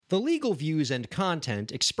The legal views and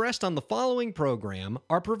content expressed on the following program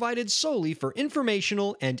are provided solely for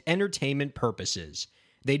informational and entertainment purposes.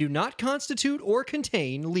 They do not constitute or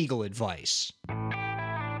contain legal advice.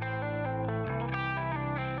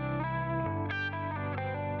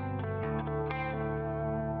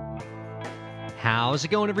 How's it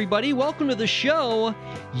going, everybody? Welcome to the show.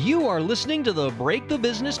 You are listening to the Break the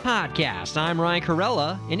Business podcast. I'm Ryan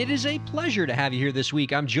Carella, and it is a pleasure to have you here this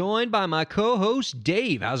week. I'm joined by my co-host,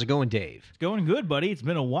 Dave. How's it going, Dave? It's going good, buddy. It's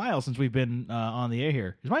been a while since we've been on the air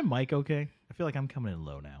here. Is my mic okay? I feel like I'm coming in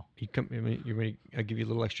low now. I'll give you a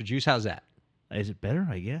little extra juice. How's that? Is it better?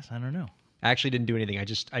 I guess. I don't know. I actually didn't do anything. I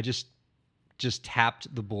just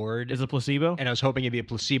tapped the board. Is it a placebo? And I was hoping it'd be a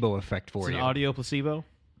placebo effect for It's you. an audio placebo?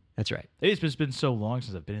 That's right. It's just been so long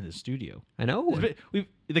since I've been in the studio. I know.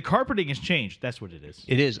 The carpeting has changed. That's what it is.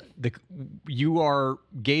 It is. You are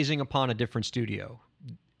gazing upon a different studio.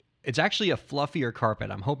 It's actually a fluffier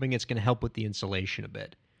carpet. I'm hoping it's going to help with the insulation a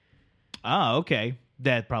bit. Ah, okay.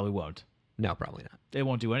 That probably won't. No, probably not. It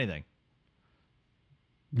won't do anything.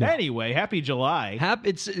 No. Anyway, happy July.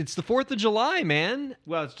 It's the 4th of July, man.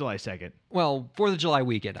 Well, it's July 2nd. Well, 4th of July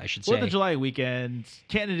weekend, I should say. 4th of July weekend,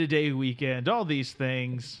 Canada Day weekend, all these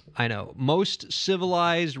things. I know. Most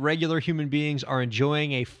civilized, regular human beings are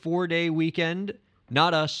enjoying a 4-day weekend.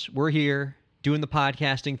 Not us. We're here doing the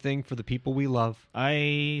podcasting thing for the people we love.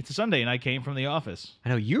 It's a Sunday, and I came from the office. I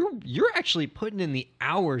know. You're actually putting in the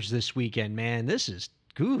hours this weekend, man. This is...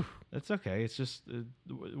 Ooh. That's okay. It's just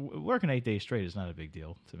working 8 days straight is not a big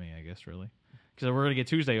deal to me, I guess, really. Because if we're going to get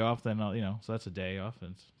Tuesday off, then, so that's a day off,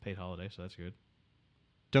 and it's a paid holiday, so that's good.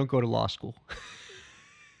 Don't go to law school.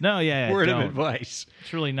 No, yeah, Word don't. of advice.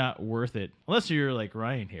 It's really not worth it. Unless you're like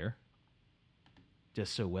Ryan here. Does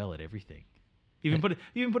so well at everything. Even put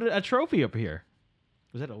a trophy up here.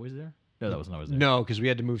 Was that always there? No, that wasn't always there. No, because we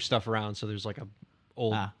had to move stuff around, so there's like a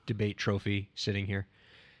old debate trophy sitting here.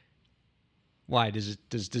 Why does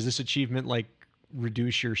this achievement like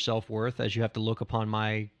reduce your self-worth as you have to look upon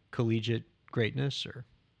my collegiate greatness? Or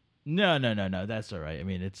no, that's all right. I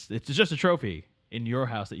mean, it's just a trophy in your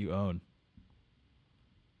house that you own,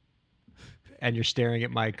 and you're staring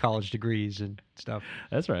at my college degrees and stuff.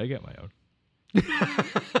 That's right. I got my own.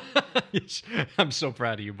 I'm so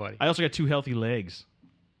proud of you, buddy. I also got 2 healthy legs.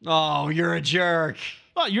 Oh, you're a jerk.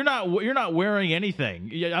 Oh, you're not wearing anything.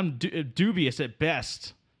 I'm dubious at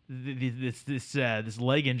best. This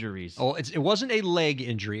leg injuries. Oh, it wasn't a leg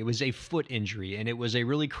injury. It was a foot injury, and it was a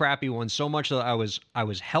really crappy one. So much that I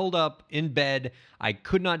was held up in bed. I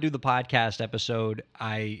could not do the podcast episode.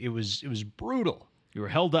 It was brutal. You were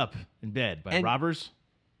held up in bed by robbers.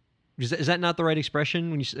 Is that not the right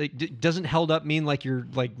expression? When you say, doesn't held up mean like you're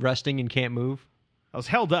like resting and can't move? I was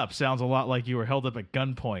held up. Sounds a lot like you were held up at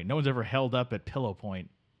gunpoint. No one's ever held up at pillow point.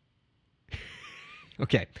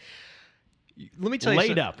 Okay. Let me tell you.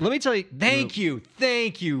 Laid up. Let me tell you. Thank you,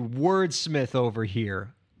 wordsmith over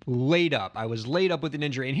here. Laid up. I was laid up with an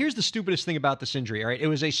injury. And here's the stupidest thing about this injury, all right? It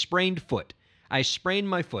was a sprained foot. I sprained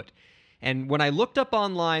my foot. And when I looked up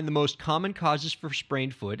online the most common causes for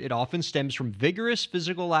sprained foot, it often stems from vigorous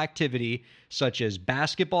physical activity such as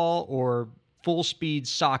basketball or full-speed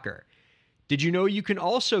soccer. Did you know you can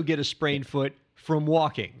also get a sprained foot from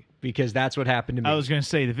walking? Because that's what happened to me. I was going to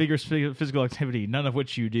say the vigorous physical activity, none of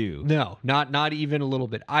which you do. No, not even a little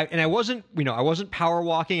bit. I wasn't power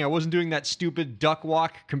walking. I wasn't doing that stupid duck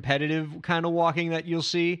walk, competitive kind of walking that you'll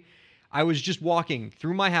see. I was just walking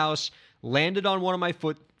through my house, landed on one of my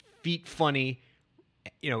feet funny.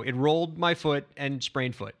 It rolled my foot and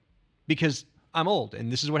sprained foot because I'm old,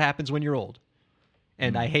 and this is what happens when you're old,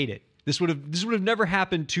 and I hate it. This would have never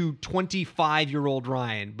happened to 25-year-old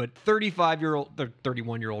Ryan, but 31-year-old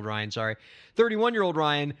Ryan, 31-year-old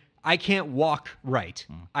Ryan, I can't walk right.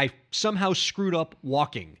 I somehow screwed up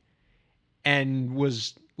walking and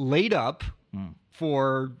was laid up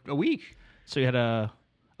for a week. So you had a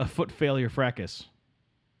foot failure fracas.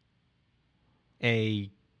 A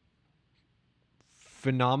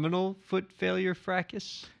phenomenal foot failure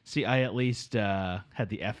fracas. See, I at least had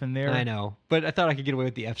the F in there. I know, but I thought I could get away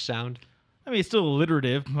with the F sound. I mean, it's still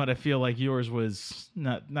alliterative, but I feel like yours was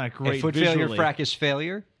not great. A foot visually. failure fracas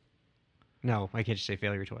failure? No, I can't just say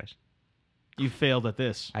failure twice. You failed at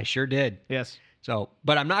this. I sure did. Yes.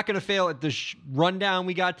 But I'm not going to fail at the rundown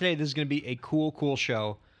we got today. This is going to be a cool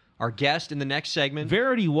show. Our guest in the next segment,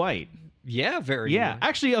 Verity White. Yeah, Verity. Yeah, White.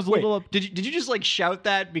 actually, I was a little. Did you just like shout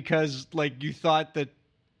that because like you thought that?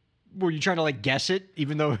 Were you trying to like guess it,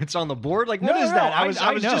 even though it's on the board? Like, what is that?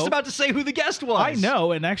 I was just about to say who the guest was. I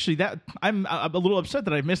know, and actually, I'm a little upset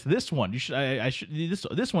that I missed this one.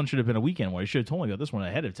 This one should have been a weekend one. You should have told me about this one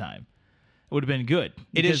ahead of time. would have been good.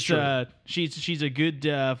 It is true. She's a good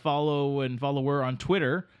follower on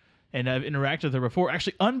Twitter, and I've interacted with her before.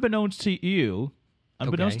 Actually, unbeknownst to you,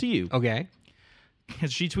 Okay.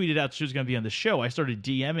 because she tweeted out she was going to be on the show, I started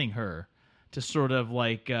DMing her to sort of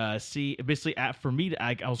like see, basically for me to,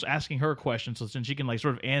 I was asking her questions so then she can like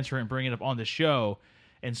sort of answer it and bring it up on the show,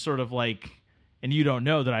 and sort of like, and you don't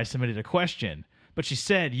know that I submitted a question, but she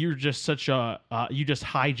said you're just such a you just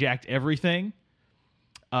hijacked everything.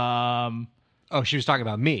 Oh, she was talking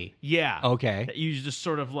about me. Yeah. Okay. That you just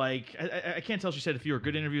sort of like, I can't tell if she said if you were a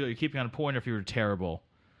good interview or you're keeping on point or if you were terrible.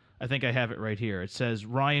 I think I have it right here. It says,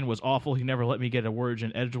 Ryan was awful. He never let me get a word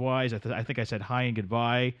in edgewise. I think I said hi and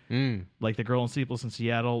goodbye. Like the girl in Sleepless in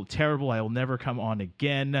Seattle. Terrible. I will never come on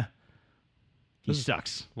again. He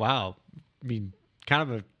sucks. Wow. I mean, kind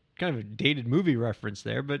of a dated movie reference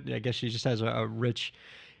there, but I guess she just has a rich...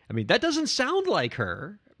 I mean, that doesn't sound like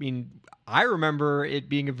her. I mean, I remember it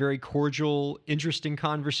being a very cordial, interesting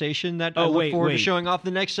conversation that I look forward to showing off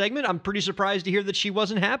the next segment. I'm pretty surprised to hear that she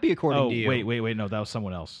wasn't happy, according to you. Wait. No, that was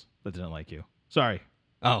someone else that didn't like you. Sorry.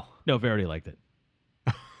 Oh. No, Verity liked it.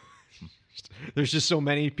 There's just so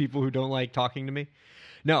many people who don't like talking to me.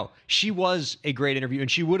 No, she was a great interview,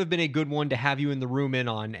 and she would have been a good one to have you in the room in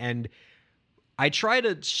on. And I try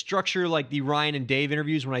to structure like the Ryan and Dave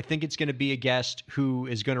interviews when I think it's going to be a guest who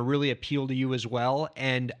is going to really appeal to you as well.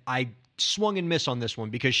 And I swung and missed on this one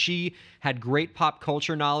because she had great pop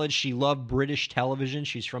culture knowledge. She loved British television.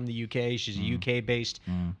 She's from the UK. She's a UK-based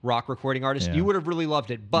rock recording artist. Yeah. You would have really loved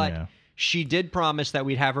it. But she did promise that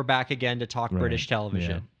we'd have her back again to talk British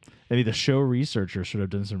television. Yeah. Maybe the show researcher should have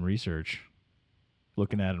done some research.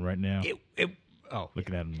 Looking at it right now.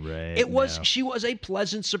 Looking at him right now. She was a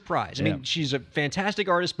pleasant surprise. I mean, she's a fantastic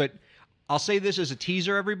artist, but I'll say this as a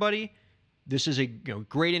teaser, everybody. This is a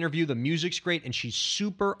great interview. The music's great, and she's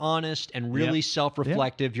super honest and really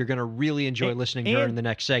self-reflective. You're going to really enjoy listening to her in the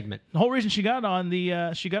next segment. The whole reason she got on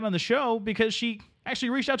the show because she actually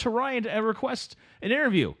reached out to Ryan to request an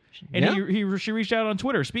interview, and she reached out on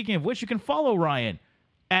Twitter. Speaking of which, you can follow Ryan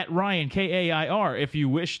at Ryan Kair if you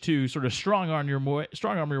wish to sort of strong arm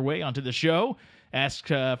your way onto the show. Ask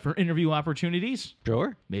for interview opportunities.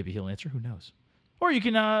 Sure. Maybe he'll answer. Who knows? Or you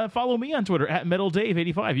can follow me on Twitter at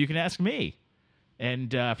MetalDave85. You can ask me.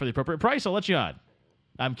 And for the appropriate price, I'll let you on.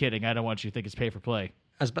 I'm kidding. I don't want you to think it's pay for play.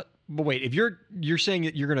 But wait, if you're saying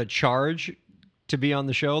that you're going to charge to be on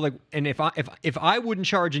the show, like, and if I wouldn't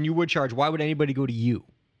charge and you would charge, why would anybody go to you?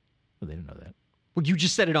 Well, they don't know that. Well, you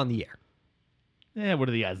just said it on the air. Yeah, what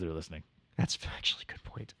are the odds they're listening? That's actually a good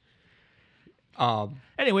point.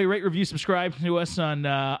 Anyway, rate, review, subscribe to us on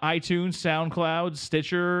iTunes, SoundCloud,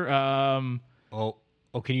 Stitcher.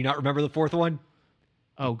 Can you not remember the fourth one?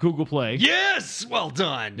 Oh, Google Play. Yes! Well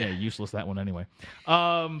done. Yeah, useless, that one anyway.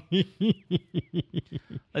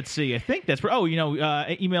 Let's see. I think that's...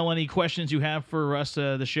 email any questions you have for us,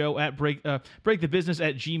 the show, at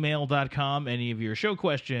breakthebusiness@gmail.com. Any of your show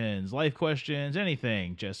questions, life questions,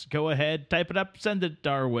 anything. Just go ahead, type it up, send it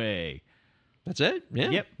our way. That's it? Yeah.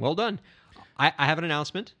 Yep. Well done. I have an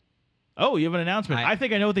announcement. Oh, you have an announcement. I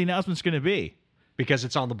think I know what the announcement's going to be. Because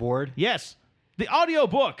it's on the board? Yes. The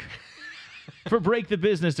audiobook for Break the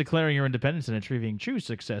Business, Declaring Your Independence and Achieving True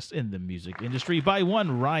Success in the Music Industry by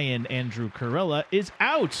one Ryan Andrew Carella is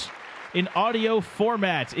out in audio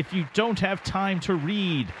format. If you don't have time to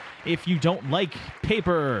read, if you don't like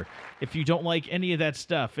paper, if you don't like any of that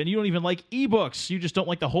stuff, and you don't even like ebooks, you just don't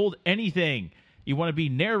like to hold anything, you want to be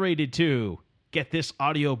narrated to, get this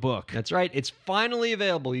audiobook. That's right. It's finally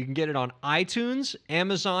available. You can get it on iTunes,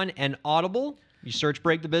 Amazon, and Audible. You search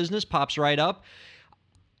Break the Business, pops right up.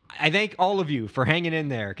 I thank all of you for hanging in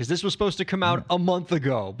there, because this was supposed to come out a month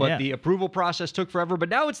ago, but the approval process took forever, but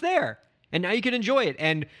now it's there, and now you can enjoy it.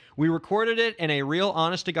 And we recorded it in a real,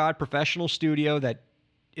 honest-to-God professional studio that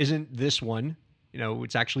isn't this one.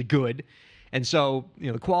 It's actually good. And so,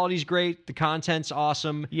 the quality's great, the content's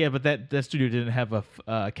awesome. Yeah, but that studio didn't have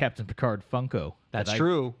a Captain Picard Funko. That's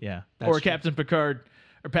true. Yeah. That's true. Captain Picard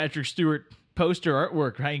or Patrick Stewart poster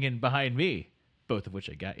artwork hanging behind me, both of which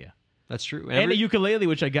I got you. That's true. And a ukulele,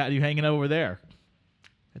 which I got you hanging over there.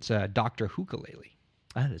 It's a Dr. Ukulele.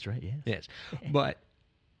 Ah, that's right, yes. Yes.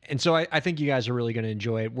 And so I think you guys are really going to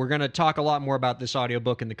enjoy it. We're going to talk a lot more about this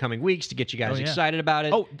audiobook in the coming weeks to get you guys excited about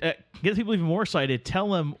it. Get people even more excited. Tell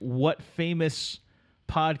them what famous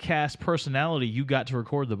podcast personality you got to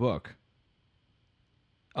record the book.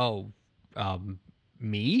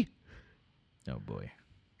 Me? Oh, boy.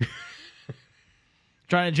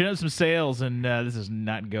 Trying to generate some sales, and this is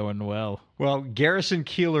not going well. Well, Garrison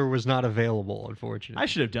Keillor was not available, unfortunately. I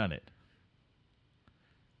should have done it.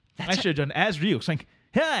 I should have done as you. It's like,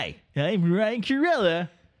 hi, I'm Ryan Carella,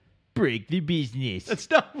 break the business. That's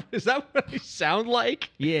not. Is that what I sound like?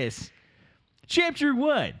 Yes. Chapter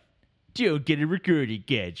 1. Don't get a recording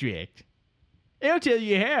contract. I'll tell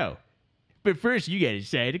you how. But first, you gotta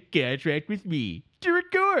sign a contract with me to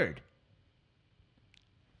record.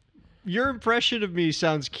 Your impression of me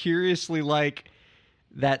sounds curiously like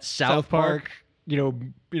that South Park. Park,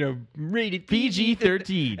 rated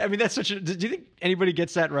PG-13. I mean, that's such a. Do you think anybody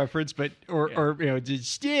gets that reference? But or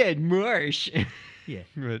Stan Marsh. Yeah.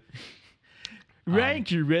 But Ryan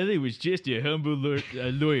Corella was just a humble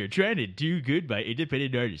lawyer trying to do good by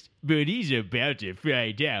independent artists. But he's about to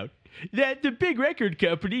find out that the big record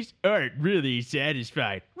companies aren't really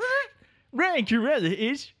satisfied. Ryan Corella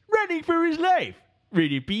is running for his life.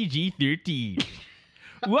 Rated PG-13.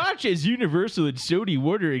 Watch as Universal and Sony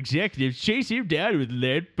Warner executives chase him down with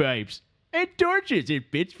lead pipes and torches and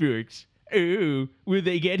pitchforks. Oh, will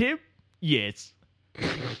they get him? Yes.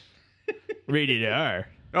 Rated R.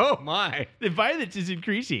 oh my, The violence is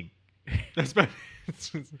increasing. that's been,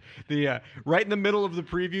 the right in the middle of the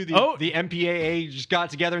preview. The MPAA just got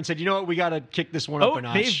together and said, you know what, we got to kick this one up a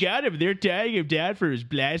notch. They've got him. They're tying him down for his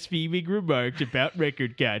blaspheming remarks about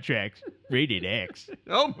record contracts. Rated X.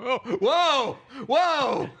 Whoa!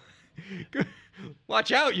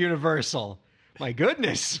 Watch out, Universal! My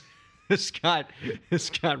goodness, this got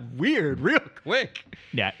weird real quick.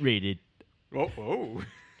 Not rated. Oh.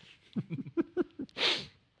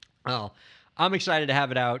 Well, I'm excited to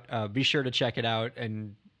have it out. Be sure to check it out,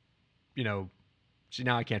 and see,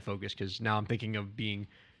 now I can't focus because now I'm thinking of being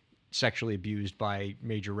sexually abused by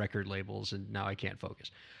major record labels, and now I can't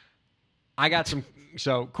focus. I got some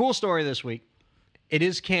cool story this week. It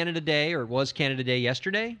is Canada Day, or it was Canada Day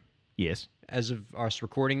yesterday. Yes. As of us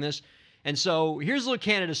recording this. And so here's a little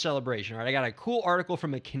Canada celebration. All right, I got a cool article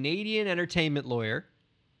from a Canadian entertainment lawyer.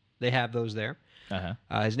 They have those there.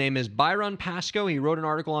 His name is Byron Pascoe. He wrote an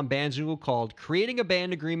article on Bandzoogle called Creating a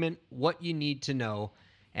Band Agreement, What You Need to Know.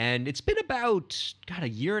 And it's been about, a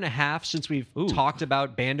year and a half since we've talked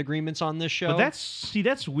about band agreements on this show. But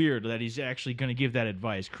that's weird that he's actually going to give that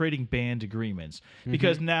advice, creating band agreements.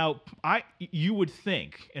 Because now, you would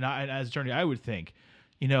think, and as an attorney, I would think,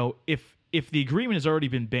 if the agreement has already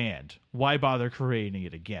been banned, why bother creating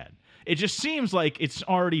it again? It just seems like it's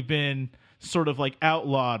already been sort of like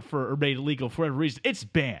outlawed or made illegal for whatever reason. It's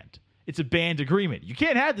banned. It's a banned agreement. You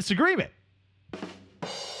can't have this agreement.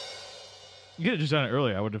 You could have just done it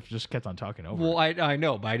earlier. I would have just kept on talking over. Well, I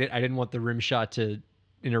know, but I didn't want the rim shot to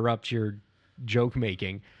interrupt your joke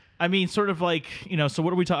making. I mean, sort of like, so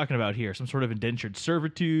what are we talking about here? Some sort of indentured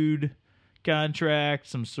servitude contract,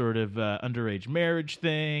 some sort of underage marriage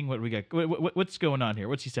thing. What do we got? What's going on here?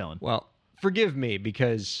 What's he selling? Well, forgive me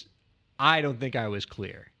because I don't think I was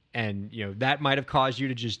clear. And, that might have caused you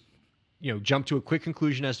to just, jump to a quick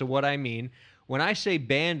conclusion as to what I mean. When I say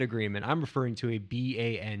band agreement, I'm referring to a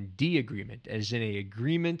BAND agreement, as in an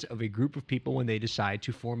agreement of a group of people when they decide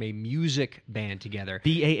to form a music band together.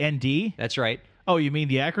 BAND? That's right. Oh, you mean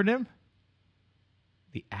the acronym?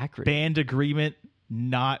 The acronym. Band agreement,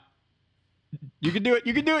 not... You can do it.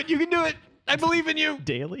 You can do it. You can do it. I believe in you.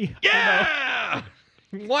 Daily? Yeah!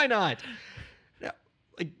 Why not? Now,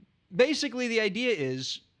 basically, the idea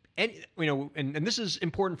is... And this is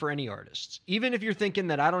important for any artists. Even if you're thinking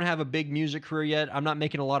that I don't have a big music career yet, I'm not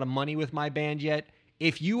making a lot of money with my band yet.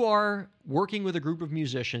 If you are working with a group of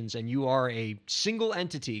musicians and you are a single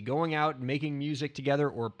entity going out and making music together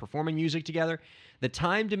or performing music together, the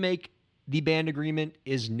time to make the band agreement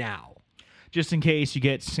is now. Just in case you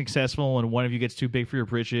get successful and one of you gets too big for your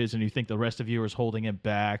britches and you think the rest of you is holding it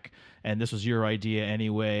back and this was your idea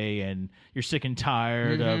anyway and you're sick and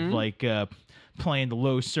tired of playing the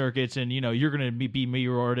low circuits and you're going to be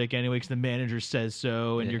meteoric anyway because the manager says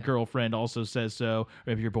so and your girlfriend also says so, or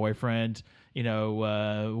maybe your boyfriend,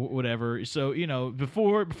 whatever. So,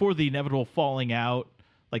 before the inevitable falling out,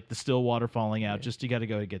 like the Stillwater falling out, just you got to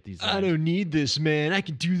go and get these. I don't need this, man. I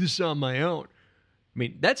can do this on my own. I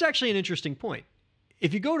mean, that's actually an interesting point.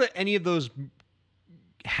 If you go to any of those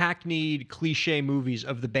hackneyed cliche movies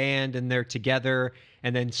of the band and they're together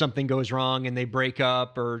and then something goes wrong and they break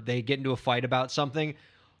up or they get into a fight about something,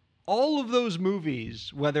 all of those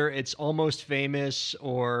movies, whether it's Almost Famous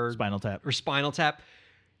or Spinal Tap,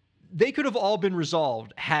 they could have all been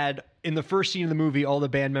resolved had in the first scene of the movie all the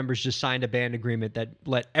band members just signed a band agreement that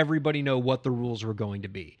let everybody know what the rules were going to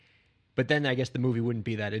be. But then I guess the movie wouldn't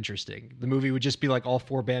be that interesting. The movie would just be like all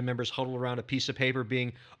four band members huddled around a piece of paper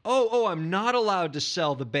being, oh, I'm not allowed to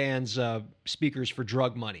sell the band's speakers for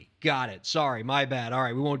drug money. Got it. Sorry, my bad. All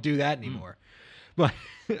right, we won't do that anymore. But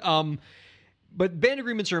band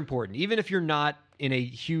agreements are important. Even if you're not in a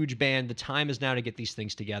huge band, the time is now to get these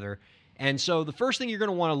things together. And so the first thing you're going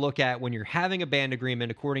to want to look at when you're having a band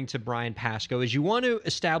agreement, according to Brian Pascoe, is you want to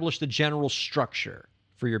establish the general structure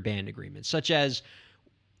for your band agreement, such as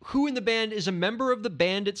who in the band is a member of the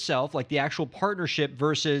band itself, like the actual partnership,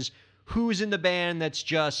 versus who's in the band that's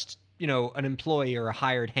just, an employee or a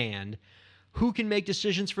hired hand, who can make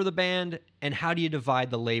decisions for the band, and how do you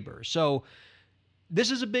divide the labor. So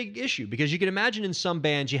this is a big issue because you can imagine in some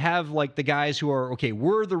bands you have like the guys who are, okay,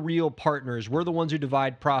 we're the real partners. We're the ones who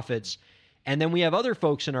divide profits. And then we have other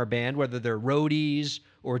folks in our band, whether they're roadies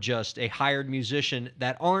or just a hired musician,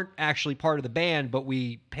 that aren't actually part of the band, but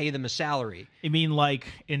we pay them a salary. You mean like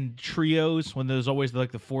in trios when there's always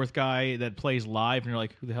like the fourth guy that plays live and you're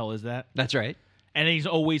like, who the hell is that? That's right. And he's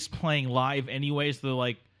always playing live anyway, so they're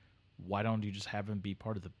like, why don't you just have him be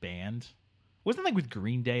part of the band? Wasn't it like with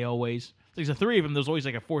Green Day always? There's the three of them. There's always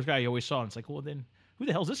like a fourth guy you always saw. And it's like, well, then who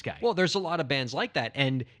the hell's this guy? Well, there's a lot of bands like that.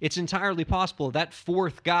 And it's entirely possible that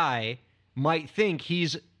fourth guy might think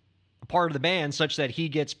he's a part of the band such that he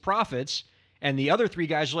gets profits. And the other three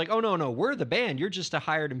guys are like, oh, no, we're the band. You're just a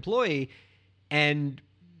hired employee. And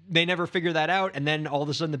they never figure that out. And then all of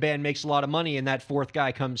a sudden the band makes a lot of money. And that fourth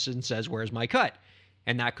guy comes and says, where's my cut?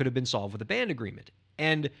 And that could have been solved with a band agreement.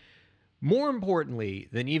 And more importantly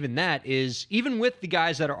than even that is, even with the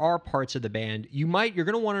guys that are parts of the band, you're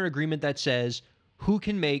going to want an agreement that says who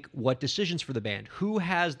can make what decisions for the band, who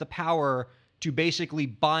has the power to basically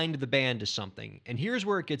bind the band to something. And here's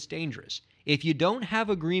where it gets dangerous. If you don't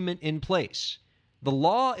have agreement in place, the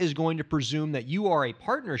law is going to presume that you are a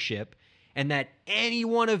partnership and that any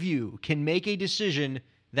one of you can make a decision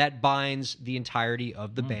that binds the entirety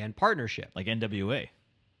of the band partnership. Like NWA.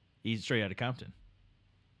 He's straight out of Compton.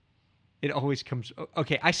 It always comes.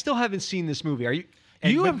 Okay, I still haven't seen this movie. Are you?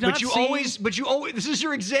 But you always. This is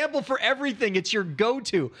your example for everything. It's your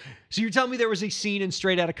go-to. So you're telling me there was a scene in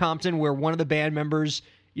Straight Outta Compton where one of the band members,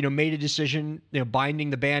 made a decision,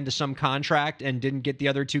 binding the band to some contract and didn't get the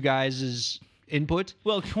other two guys' input?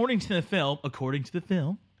 Well, according to the film.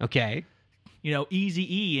 Okay.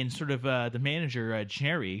 Eazy-E and sort of the manager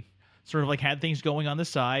Jerry sort of like had things going on the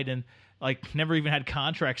side and like never even had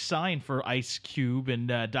contracts signed for Ice Cube and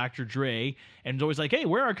Dr. Dre, and was always like, hey,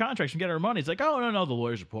 where are our contracts and get our money? It's like, oh, no, the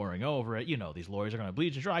lawyers are pouring over it. These lawyers are going to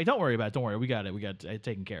bleed you dry. Don't worry about it. Don't worry. We got it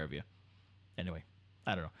taken care of you. Anyway,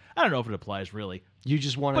 I don't know. I don't know if it applies really. You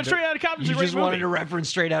just wanted but Straight Outta Compton's you a great just movie. wanted to reference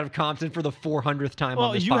Straight Outta Compton for the 400th time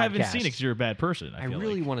on this podcast. Well, you haven't seen it because you're a bad person. I feel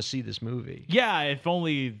really want to see this movie. Yeah, if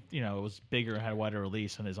only, it was bigger and had a wider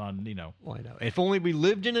release and is on, Well, I know. If only we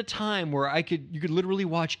lived in a time where you could literally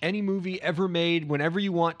watch any movie ever made whenever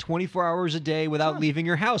you want, 24 hours a day without leaving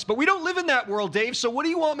your house. But we don't live in that world, Dave, so what do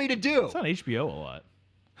you want me to do? It's on HBO a lot.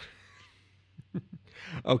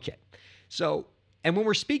 Okay. So, and when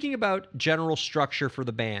we're speaking about general structure for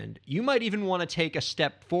the band, you might even want to take a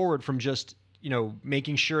step forward from just,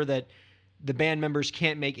 making sure that the band members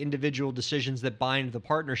can't make individual decisions that bind the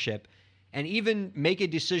partnership, and even make a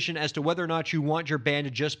decision as to whether or not you want your band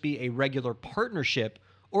to just be a regular partnership,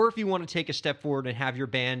 or if you want to take a step forward and have your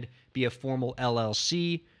band be a formal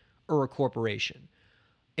LLC or a corporation.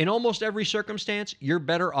 In almost every circumstance, you're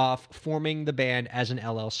better off forming the band as an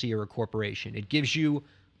LLC or a corporation. It gives you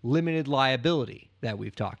limited liability that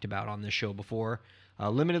we've talked about on this show before.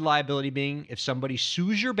 Limited liability being if somebody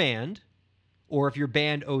sues your band or if your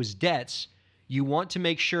band owes debts, you want to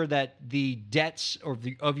make sure that the debts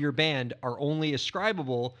of your band are only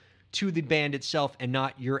ascribable to the band itself and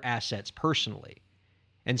not your assets personally.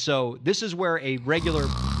 And so this is where a regular...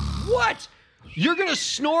 What? You're going to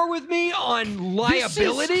snore with me on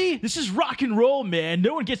liability? This is rock and roll, man.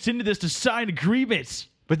 No one gets into this to sign agreements.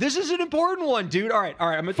 But this is an important one, dude. All right.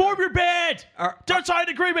 Form your band. Don't sign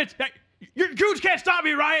agreements. Your goons can't stop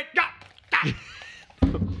me, Riot. Sign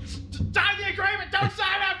the agreement. Don't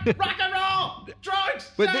sign up. Rock and roll.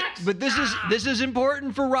 Drugs. Sex. But this is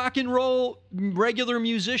important for rock and roll regular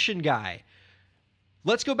musician guy.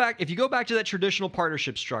 Let's go back. If you go back to that traditional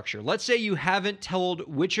partnership structure, let's say you haven't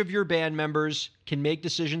told which of your band members can make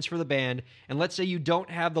decisions for the band, and let's say you don't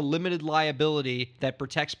have the limited liability that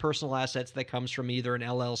protects personal assets that comes from either an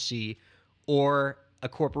LLC or a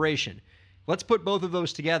corporation. Let's put both of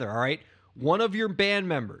those together, all right? One of your band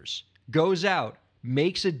members goes out,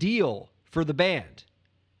 makes a deal for the band,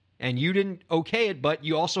 and you didn't okay it, but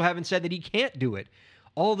you also haven't said that he can't do it.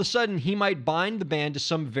 All of a sudden, he might bind the band to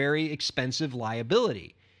some very expensive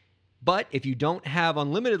liability. But if you don't have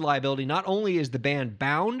unlimited liability, not only is the band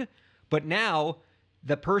bound, but now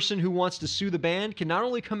the person who wants to sue the band can not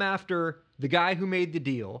only come after the guy who made the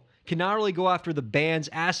deal, can not only go after the band's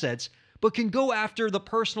assets, but can go after the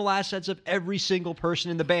personal assets of every single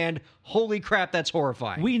person in the band. Holy crap, that's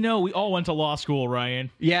horrifying. We know we all went to law school, Ryan.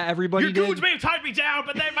 Yeah, everybody Your did. goons may have tied me down,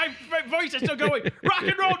 but my voice is still going. Rock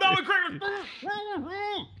and roll, no agreement.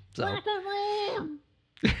 So.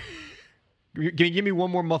 Can you give me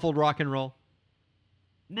one more muffled rock and roll?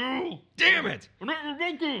 No. Damn it. I'm not your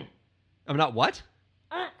monkey. I'm not what?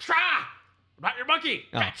 Try. I'm not your monkey.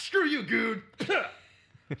 Oh. God, screw you, goon.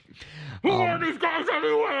 Who are these guys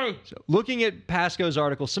anyway? So looking at Pasco's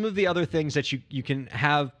article, some of the other things that you can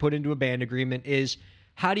have put into a band agreement is,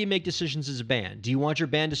 how do you make decisions as a band? Do you want your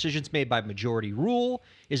band decisions made by majority rule?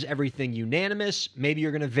 Is everything unanimous? Maybe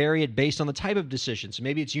you're going to vary it based on the type of decision. So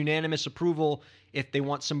maybe it's unanimous approval if they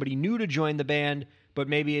want somebody new to join the band, but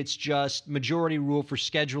maybe it's just majority rule for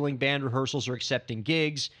scheduling band rehearsals or accepting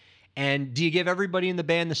gigs. And do you give everybody in the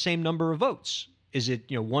band the same number of votes? Is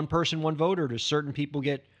it, one person, one vote, or do certain people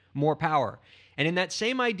get more power? And in that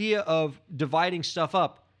same idea of dividing stuff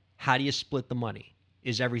up, how do you split the money?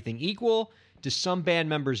 Is everything equal? Do some band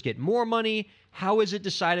members get more money? How is it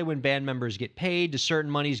decided when band members get paid? Do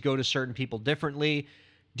certain monies go to certain people differently?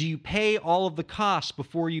 Do you pay all of the costs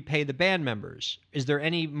before you pay the band members? Is there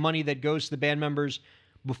any money that goes to the band members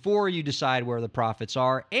before you decide where the profits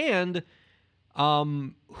are? And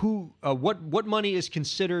what money is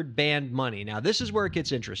considered band money? Now, this is where it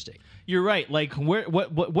gets interesting. You're right. Like,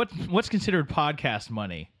 what's considered podcast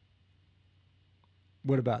money?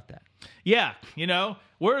 What about that? Yeah, how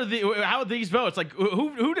are these votes? Like,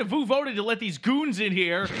 who voted to let these goons in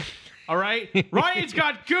here? All right, Ryan's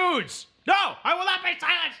got goons. No, I will not be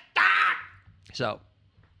silent. Ah! So,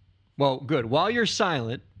 well, good. While you're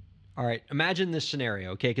silent, all right, imagine this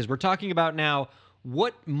scenario, okay? Because we're talking about now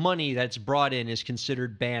what money that's brought in is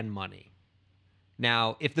considered band money.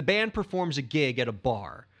 Now, if the band performs a gig at a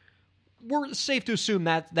bar, we're safe to assume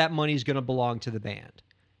that that money is going to belong to the band.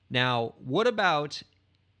 Now, what about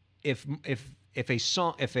if let's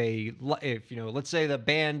say the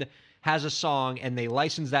band has a song and they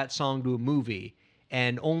license that song to a movie,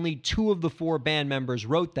 and only 2 of the 4 band members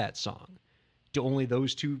wrote that song? Do only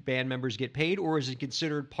those 2 band members get paid, or is it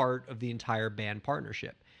considered part of the entire band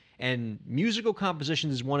partnership? And musical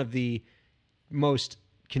composition is one of the most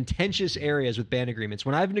contentious areas with band agreements.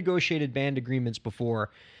 When I've negotiated band agreements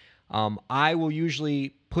before, I will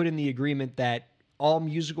usually put in the agreement that all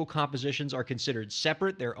musical compositions are considered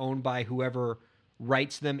separate. They're owned by whoever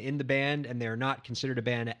writes them in the band, and they're not considered a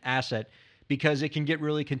band asset, because it can get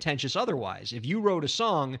really contentious otherwise. If you wrote a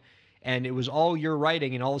song and it was all your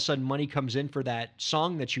writing, and all of a sudden money comes in for that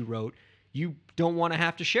song that you wrote, you don't want to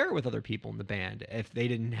have to share it with other people in the band if they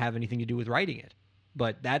didn't have anything to do with writing it.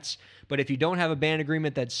 But if you don't have a band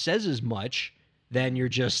agreement that says as much, then you're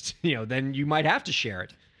just, then you might have to share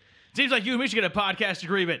it. Seems like you and me should get a podcast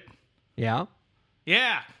agreement. Yeah?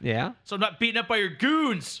 Yeah. Yeah? So I'm not beaten up by your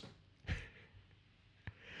goons.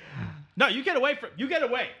 No, you get away from... You get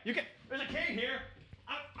away. There's a cane here.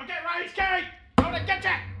 I'll get Ryan's cane. I'm gonna get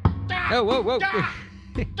you. Oh, whoa.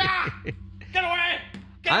 Get away.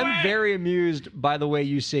 I'm very amused by the way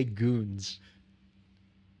you say goons.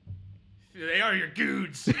 They are your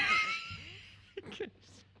goons.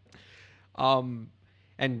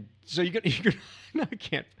 And so you could no, I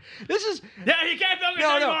can't. This is Yeah, you can't focus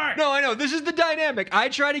anymore. No, I know. This is the dynamic. I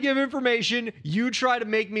try to give information. You try to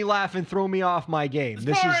make me laugh and throw me off my game. It's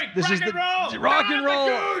this boring. is Rock and roll. Rock and roll.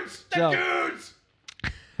 The goons.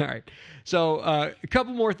 All right. So a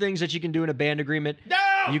couple more things that you can do in a band agreement. No.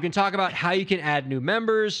 You can talk about how you can add new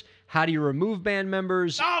members. How do you remove band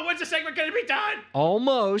members? Oh, when's the segment going to be done?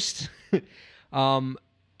 Almost. How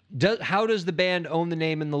does the band own the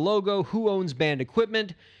name and the logo? Who owns band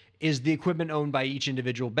equipment? Is the equipment owned by each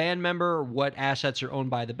individual band member? What assets are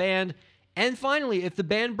owned by the band? And finally, if the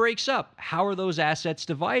band breaks up, how are those assets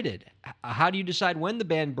divided? How do you decide when the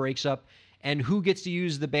band breaks up, and who gets to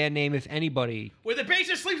use the band name, if anybody? When the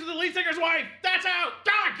bassist sleeps with the lead singer's wife, that's out.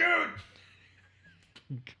 God,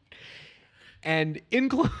 goon. And in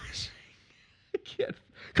closing,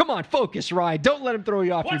 come on, focus, Ryan. Don't let him throw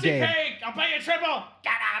you off What's your game. he paying? I'll pay you triple.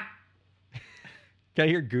 Get up. Can I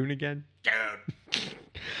hear goon again? Goon.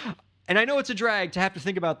 And I know it's a drag to have to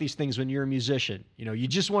think about these things when you're a musician. You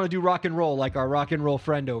just want to do rock and roll like our rock and roll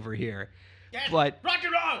friend over here. Yes, but rock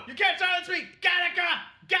and roll. You can't silence me.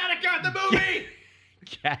 Gattaca, the movie.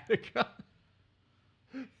 Gattaca.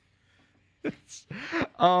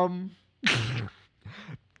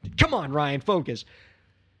 Come on, Ryan, focus.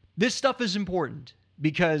 This stuff is important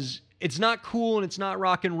because it's not cool and it's not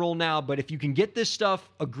rock and roll now, but if you can get this stuff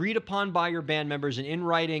agreed upon by your band members and in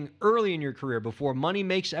writing early in your career before money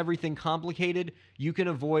makes everything complicated, you can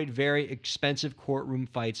avoid very expensive courtroom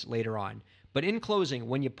fights later on. But in closing,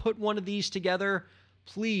 when you put one of these together,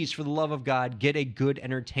 please, for the love of God, get a good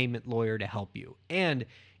entertainment lawyer to help you. And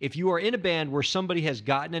if you are in a band where somebody has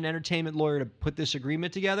gotten an entertainment lawyer to put this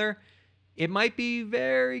agreement together, it might be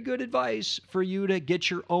very good advice for you to get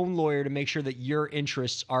your own lawyer to make sure that your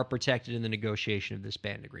interests are protected in the negotiation of this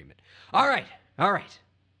band agreement. All right. That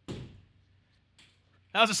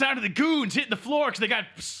was the sound of the goons hitting the floor because they got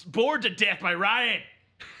bored to death by Ryan.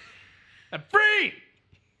 I'm free!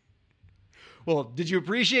 Well, did you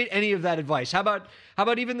appreciate any of that advice? How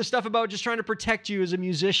about even the stuff about just trying to protect you as a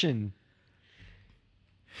musician?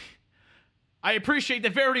 I appreciate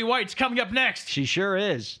that Verity White's coming up next. She sure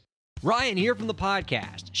is. Ryan here from the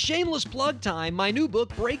podcast. Shameless plug time. My new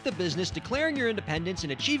book, Break the Business, Declaring Your Independence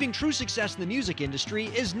and Achieving True Success in the Music Industry,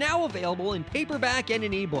 is now available in paperback and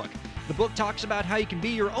an ebook. The book talks about how you can be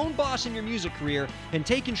your own boss in your music career and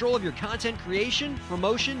take control of your content creation,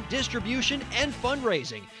 promotion, distribution, and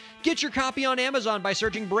fundraising. Get your copy on Amazon by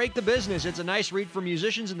searching Break the Business. It's a nice read for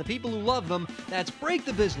musicians and the people who love them. That's Break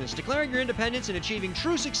the Business, Declaring Your Independence and Achieving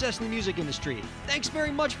True Success in the Music Industry. Thanks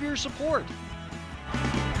very much for your support.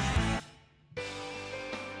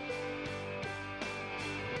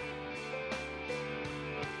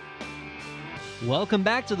 Welcome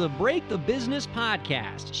back to the Break the Business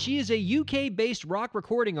podcast. She is a UK-based rock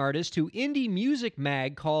recording artist who Indie Music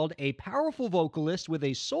Mag called a powerful vocalist with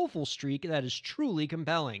a soulful streak that is truly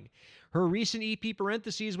compelling. Her recent EP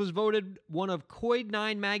Parentheses was voted one of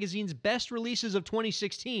Coid9 magazine's best releases of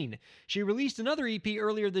 2016. She released another EP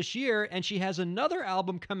earlier this year, and she has another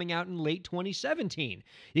album coming out in late 2017.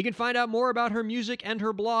 You can find out more about her music and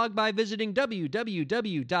her blog by visiting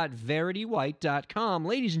www.veritywhite.com.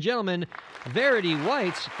 Ladies and gentlemen, Verity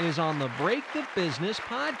White is on the Break the Business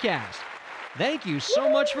podcast. Thank you so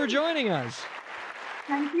much for joining us.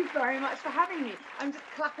 Thank you very much for having me. I'm just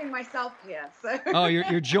clapping myself here. So. Oh,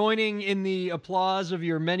 you're joining in the applause of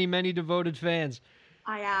your many, many devoted fans.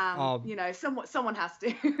 I am. Someone has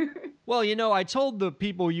to. Well, I told the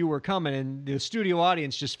people you were coming, and the studio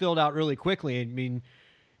audience just filled out really quickly. I mean,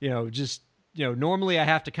 normally I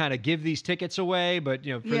have to kind of give these tickets away, but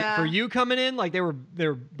for you coming in, like they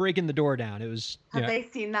were breaking the door down. It was. Have they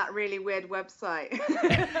seen that really weird website?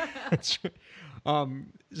 That's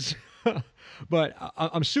but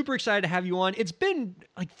I'm super excited to have you on. It's been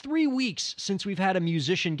like 3 weeks since we've had a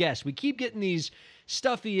musician guest. We keep getting these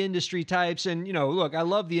stuffy industry types, and look, I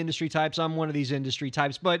love the industry types. I'm one of these industry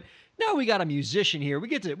types, but now we got a musician here. We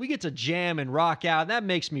get to jam and rock out. That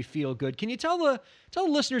makes me feel good. Can you tell the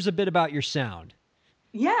listeners a bit about your sound?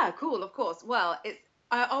 Yeah, cool, of course. Well,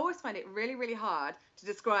 I always find it really, really hard to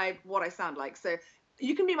describe what I sound like. So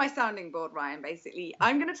you can be my sounding board, Ryan, basically.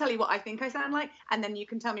 I'm going to tell you what I think I sound like, and then you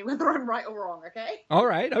can tell me whether I'm right or wrong, okay? All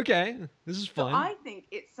right, okay. This is fun. So I think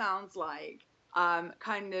it sounds like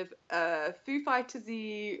kind of Foo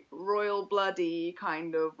Fighters-y, Royal Bloody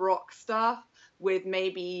kind of rock stuff with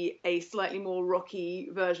maybe a slightly more rocky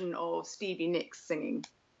version of Stevie Nicks singing.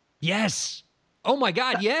 Yes. Oh, my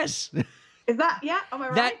God, yes. Is that, yeah? Am I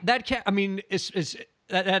right?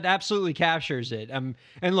 That absolutely captures it. And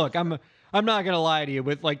look, I'm not gonna lie to you.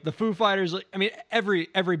 With like the Foo Fighters, I mean,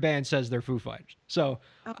 every band says they're Foo Fighters. So,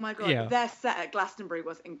 oh my God, yeah. Their set at Glastonbury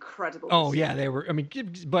was incredible. Oh yeah, they were. I mean,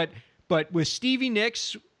 but with Stevie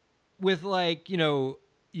Nicks, with like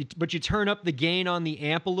but you turn up the gain on the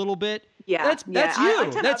amp a little bit. Yeah, that's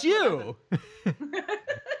you. That's you.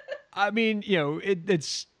 I mean,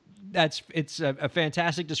 it's a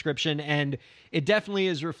fantastic description, and it definitely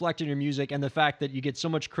is reflected in your music, and the fact that you get so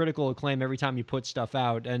much critical acclaim every time you put stuff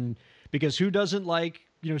out, and because who doesn't like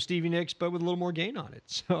Stevie Nicks, but with a little more gain on it?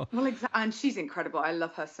 So well, exactly, and she's incredible. I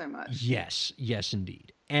love her so much. Yes,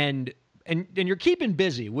 indeed, and you're keeping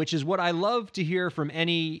busy, which is what I love to hear from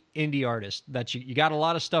any indie artist. That you got a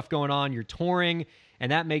lot of stuff going on. You're touring,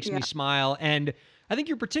 and that makes me smile. And I think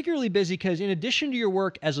you're particularly busy because in addition to your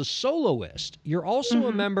work as a soloist, you're also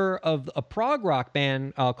a member of a prog rock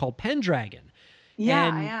band called Pendragon.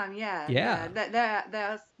 Yeah, I am. Yeah.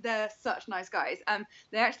 They're such nice guys.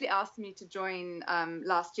 They actually asked me to join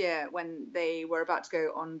last year when they were about to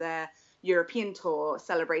go on their European tour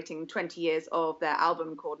celebrating 20 years of their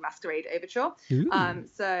album called Masquerade Overture.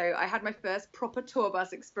 So I had my first proper tour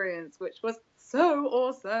bus experience, which was so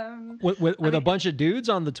awesome. With a bunch of dudes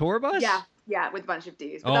on the tour bus? Yeah, with a bunch of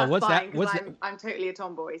dudes. But that's what's fine, that? I'm totally a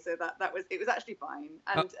tomboy, so it was actually fine.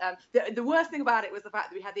 And the worst thing about it was the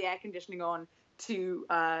fact that we had the air conditioning on too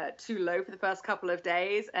low for the first couple of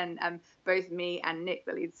days, and both me and Nick,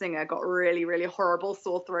 the lead singer, got really, really horrible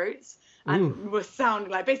sore throats and were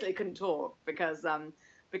sounding like basically couldn't talk because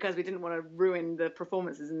we didn't want to ruin the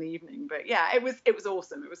performances in the evening. But yeah, it was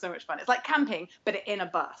awesome. It was so much fun. It's like camping, but in a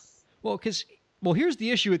bus. Well, here's the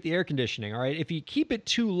issue with the air conditioning, all right? If you keep it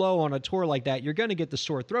too low on a tour like that, you're going to get the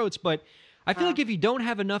sore throats. But I feel like if you don't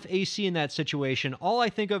have enough AC in that situation, all I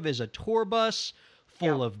think of is a tour bus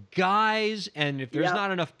full of guys. And if there's not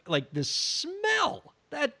enough, like the smell,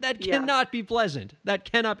 that cannot be pleasant. That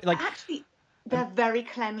cannot, like. Actually, they're very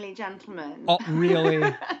cleanly gentlemen. Oh,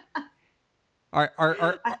 really?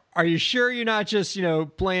 Are you sure you're not just,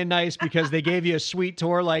 playing nice because they gave you a sweet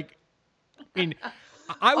tour? Like, I mean,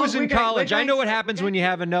 I was in college. I know what happens when you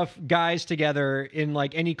have enough guys together in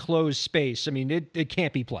like any closed space. I mean, it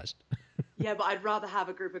can't be pleasant. Yeah, but I'd rather have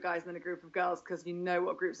a group of guys than a group of girls because you know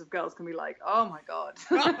what groups of girls can be like. Oh my God.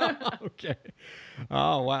 Okay.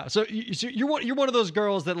 Oh wow. So you're one of those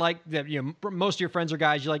girls that like that. Most of your friends are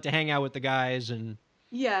guys. You like to hang out with the guys and.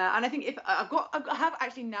 Yeah, and I think if I've got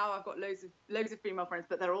loads of female friends,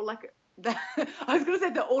 but they're all like. I was going to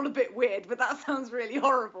say they're all a bit weird, but that sounds really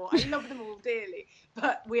horrible. I love them all dearly,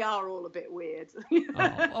 but we are all a bit weird.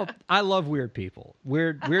 I love weird people.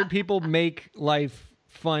 Weird people make life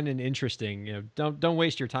fun and interesting. Don't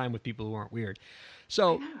waste your time with people who aren't weird.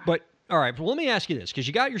 So, but all right. But let me ask you this, because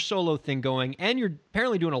you got your solo thing going, and you're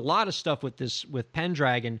apparently doing a lot of stuff with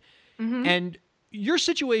Pendragon, and your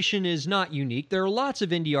situation is not unique. There are lots of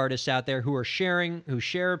indie artists out there who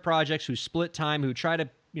share projects, who split time, who try to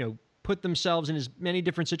put themselves in as many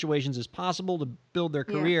different situations as possible to build their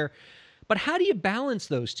career. But how do you balance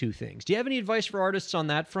those two things? Do you have any advice for artists on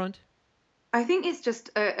that front? I think it's just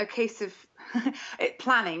a case of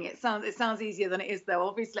planning. It sounds easier than it is, though.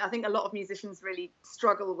 Obviously, I think a lot of musicians really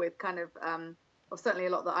struggle with kind of, or certainly a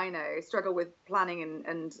lot that I know, struggle with planning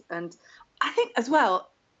and I think as well,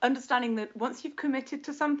 understanding that once you've committed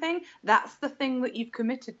to something, that's the thing that you've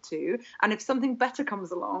committed to. And if something better comes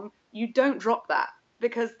along, you don't drop that,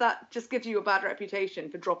 because that just gives you a bad reputation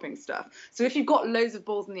for dropping stuff. So if you've got loads of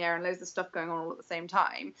balls in the air and loads of stuff going on all at the same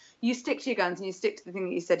time, you stick to your guns and you stick to the thing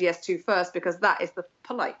that you said yes to first, because that is the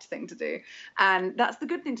polite thing to do. And that's the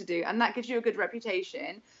good thing to do. And that gives you a good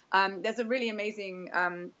reputation. There's a really amazing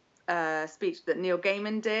speech that Neil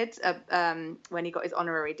Gaiman did when he got his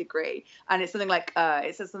honorary degree. And it's something like,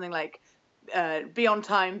 it says something like, be on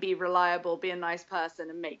time, be reliable, be a nice person,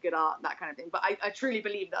 and make good art, that kind of thing. But I truly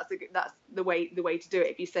believe that's the way to do it.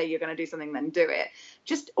 If you say you're going to do something, then do it.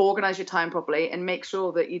 Just organize your time properly and make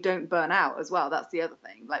sure that you don't burn out as well. That's the other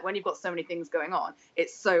thing. Like when you've got so many things going on,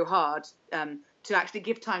 it's so hard to actually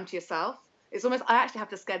give time to yourself. It's almost, I actually have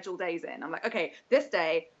to schedule days in. I'm like, okay, this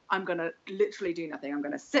day I'm going to literally do nothing. I'm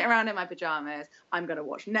going to sit around in my pajamas. I'm going to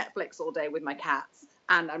watch Netflix all day with my cats.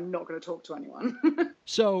 And I'm not going to talk to anyone.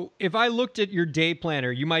 So if I looked at your day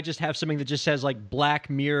planner, you might just have something that just says like Black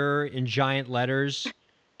Mirror in giant letters.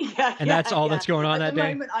 And that's all that's going on that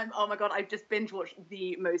day? Oh my God, I've just binge watched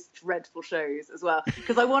the most dreadful shows as well.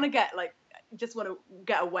 Because I want to get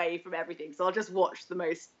away from everything. So I'll just watch the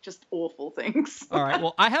most just awful things. All right.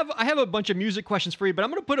 Well, I have a bunch of music questions for you, but I'm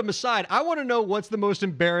going to put them aside. I want to know what's the most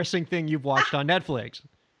embarrassing thing you've watched on Netflix.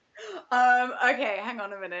 Okay, hang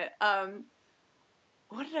on a minute.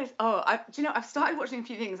 What did I've started watching a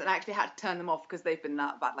few things and I actually had to turn them off because they've been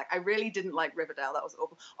that bad. Like, I really didn't like Riverdale. That was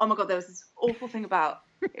awful. Oh my God, there was this awful thing about,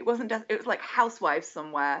 it was like Housewives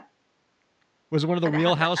somewhere. Was it one of the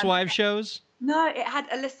Real Housewives shows? No, it had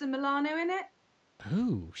Alyssa Milano in it.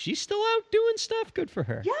 Oh, she's still out doing stuff. Good for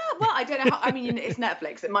her. Yeah, well, I don't know how, it's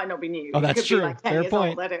Netflix. It might not be new. Oh, that's true. Be like 10 Fair years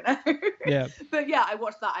point. Old, I don't know. Yeah. But yeah, I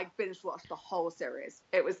watched that. I binge watched the whole series.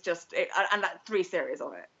 It was just, and that 3 series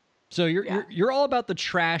of it. So you're all about the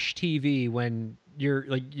trash TV when you're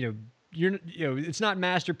like, it's not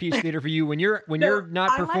masterpiece theater for you when you're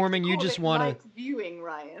not performing. You just want to light viewing,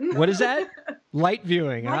 Ryan. What is that? Light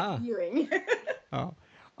viewing. Light viewing.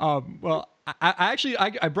 Well,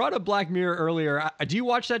 I brought up Black Mirror earlier. Do you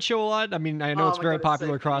watch that show a lot? I mean, I know it's very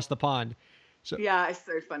popular across the pond. So yeah, it's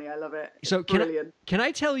so funny. I love it. So can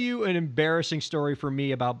I tell you an embarrassing story for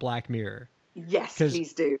me about Black Mirror? Yes,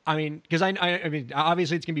 please do. I mean, because I mean,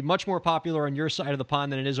 obviously it's going to be much more popular on your side of the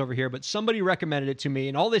pond than it is over here, but somebody recommended it to me,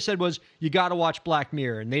 and all they said was, you got to watch Black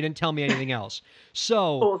Mirror, and they didn't tell me anything else.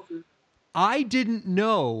 So awesome. I didn't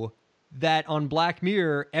know that on Black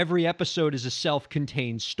Mirror, every episode is a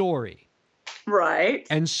self-contained story. Right.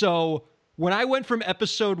 And so when I went from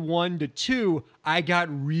episode 1 to 2, I got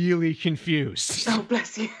really confused. Oh,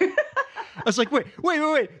 bless you. I was like, wait.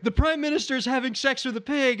 The prime minister's having sex with a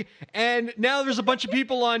pig, and now there's a bunch of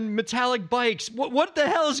people on metallic bikes. What the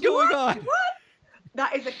hell is going on? What?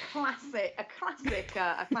 That is a classic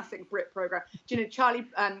Brit program. Do you know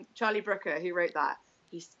Charlie Brooker, who wrote that?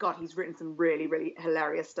 He's written some really, really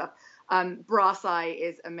hilarious stuff. Brass Eye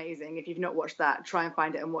is amazing. If you've not watched that, try and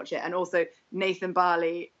find it and watch it. And also Nathan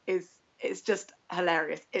Barley is it's just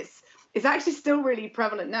hilarious. It's actually still really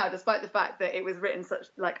prevalent now, despite the fact that it was written such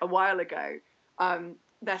like a while ago.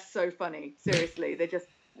 They're so funny. Seriously,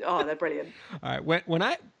 they're brilliant. All right,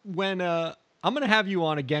 when I'm going to have you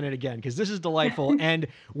on again and again because this is delightful. And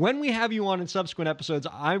when we have you on in subsequent episodes,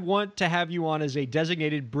 I want to have you on as a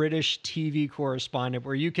designated British TV correspondent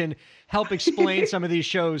where you can help explain some of these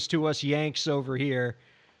shows to us Yanks over here.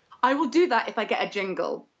 I will do that if I get a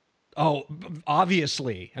jingle. Oh,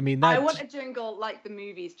 obviously. I mean, I want a jingle like the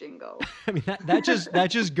movies jingle. I mean, that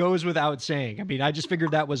just goes without saying. I mean, I just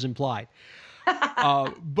figured that was implied.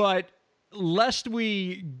 But lest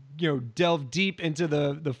we, delve deep into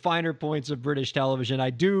the finer points of British television, I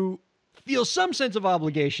do feel some sense of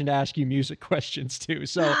obligation to ask you music questions too.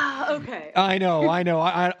 So okay. I know.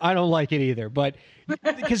 I don't like it either. But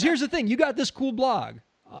because here's the thing, you got this cool blog.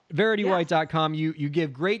 VerityWhite.com. You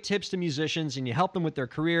give great tips to musicians and you help them with their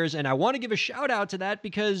careers. And I want to give a shout out to that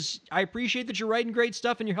because I appreciate that you're writing great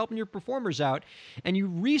stuff and you're helping your performers out. And you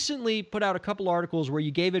recently put out a couple articles where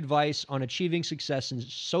you gave advice on achieving success in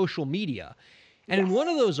social media. And in one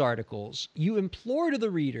of those articles, you implore to the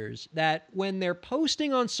readers that when they're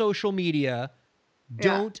posting on social media,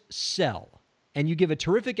 don't sell. And you give a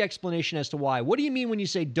terrific explanation as to why. What do you mean when you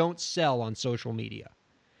say don't sell on social media?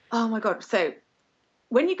 Oh my God. So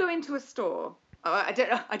when you go into a store, I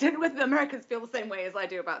don't know whether the Americans feel the same way as I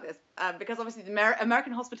do about this, because obviously the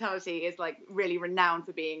American hospitality is like really renowned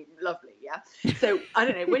for being lovely, yeah? So I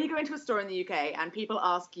don't know, when you go into a store in the UK and people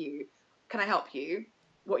ask you, can I help you?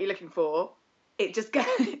 What are you looking for? It just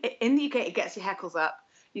in the UK, it gets your heckles up.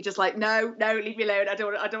 You're just like, no, leave me alone. I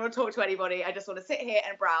don't want to talk to anybody. I just want to sit here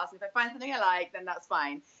and browse. If I find something I like, then that's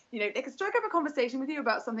fine. They can strike up a conversation with you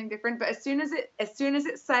about something different, but as soon as it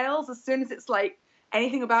sells, as soon as it's like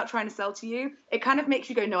anything about trying to sell to you, it kind of makes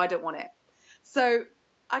you go, no, I don't want it. So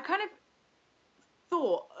I kind of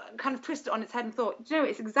twisted it on its head and thought,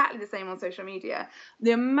 it's exactly the same on social media.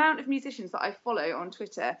 The amount of musicians that I follow on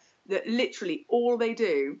Twitter that literally all they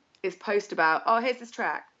do is post about, oh, here's this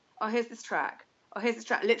track. Oh, here's this track. Oh, here's this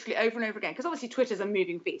track, literally over and over again. Because obviously Twitter's a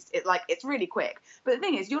moving feast. It's really quick. But the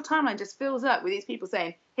thing is, your timeline just fills up with these people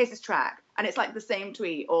saying, here's this track. And it's like the same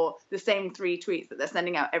tweet or the same 3 tweets that they're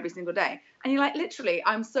sending out every single day. And you're like, literally,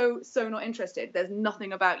 I'm so not interested. There's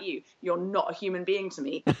nothing about you. You're not a human being to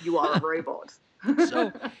me. You are a robot.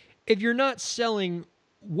 So if you're not selling,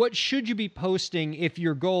 what should you be posting if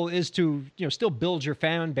your goal is to, still build your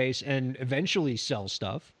fan base and eventually sell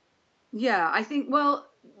stuff? Yeah, I think, well,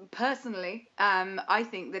 personally, I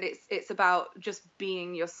think that it's about just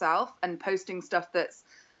being yourself and posting stuff that's,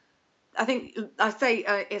 I think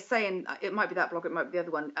it's saying, it might be that blog, it might be the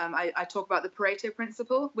other one. I talk about the Pareto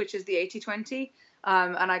principle, which is the 80-20.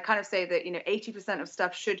 And I kind of say that, 80% of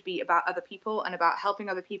stuff should be about other people and about helping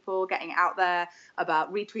other people, getting out there,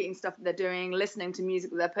 about retweeting stuff that they're doing, listening to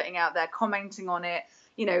music that they're putting out there, commenting on it,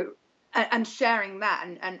 and sharing that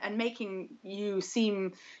and making you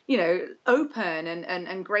seem, open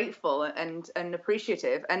and grateful and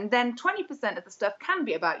appreciative. And then 20% of the stuff can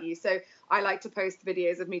be about you. So I like to post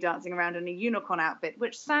videos of me dancing around in a unicorn outfit,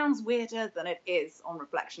 which sounds weirder than it is on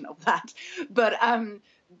reflection of that. But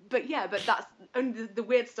that's only the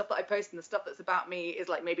weird stuff that I post, and the stuff that's about me is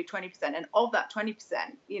like maybe 20%. And of that 20%,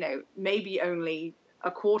 maybe only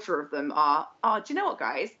a quarter of them are, do you know what,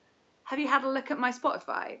 guys? Have you had a look at my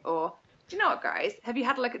Spotify? Or, do you know what, guys? Have you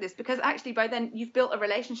had a look at this? Because actually by then you've built a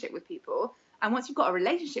relationship with people. And once you've got a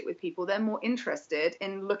relationship with people, they're more interested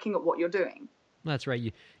in looking at what you're doing. That's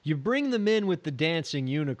right. You bring them in with the dancing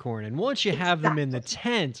unicorn. And once you have them in the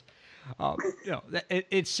tent,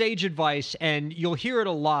 it's sage advice. And you'll hear it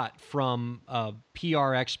a lot from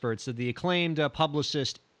PR experts. The acclaimed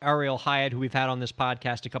publicist Ariel Hyatt, who we've had on this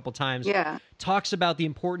podcast a couple times, talks about the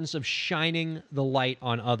importance of shining the light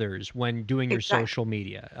on others when doing your social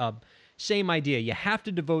media. Same idea. You have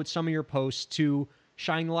to devote some of your posts to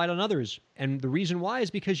shining the light on others. And the reason why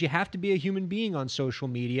is because you have to be a human being on social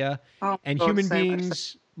media, and human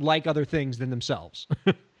beings like other things than themselves.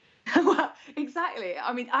 Well, exactly.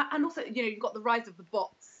 I mean, and also, you've got the rise of the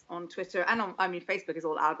bots on Twitter and Facebook is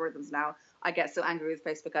all algorithms now. I get so angry with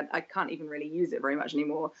Facebook. I can't even really use it very much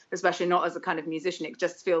anymore, especially not as a kind of musician. It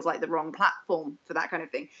just feels like the wrong platform for that kind of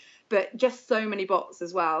thing. But just so many bots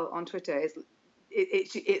as well on Twitter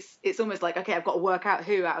it's almost like, okay, I've got to work out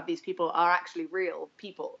who out of these people are actually real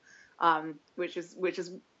people, which is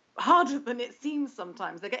harder than it seems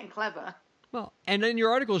sometimes. They're getting clever. Well, and in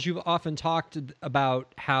your articles, you've often talked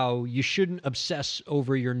about how you shouldn't obsess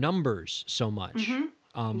over your numbers so much.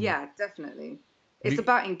 Mm-hmm. Yeah, definitely. It's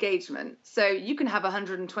about engagement. So you can have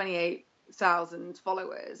 128,000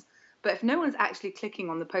 followers, but if no one's actually clicking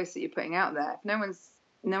on the post that you're putting out there, if no one's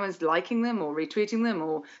liking them or retweeting them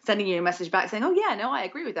or sending you a message back saying, oh yeah, no, I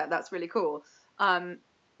agree with that, that's really cool,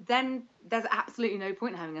 then there's absolutely no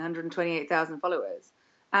point in having 128,000 followers.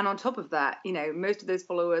 And on top of that, most of those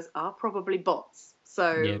followers are probably bots.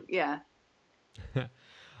 So yeah.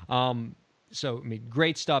 So, I mean,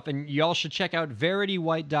 great stuff. And you all should check out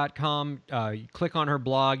veritywhite.com. Click on her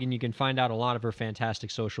blog, and you can find out a lot of her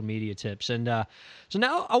fantastic social media tips. And so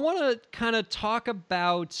now I want to kind of talk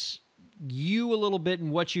about you a little bit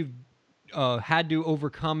and what you've had to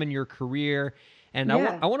overcome in your career. And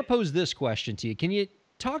I want to pose this question to you. Can you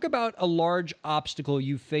talk about a large obstacle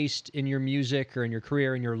you faced in your music or in your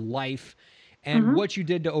career, in your life, and what you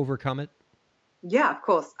did to overcome it? Yeah, of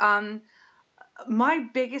course. My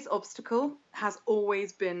biggest obstacle has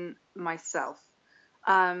always been myself.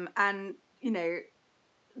 And,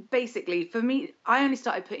 basically for me, I only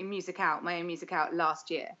started putting my own music out last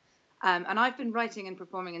year. And I've been writing and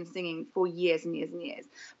performing and singing for years and years and years.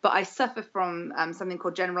 But I suffer from something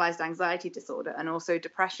called generalized anxiety disorder and also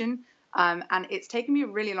depression. And it's taken me a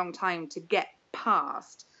really long time to get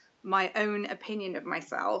past my own opinion of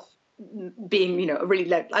myself being, a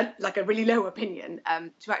really low opinion,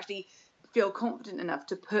 to actually feel confident enough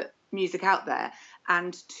to put music out there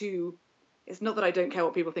and to, it's not that I don't care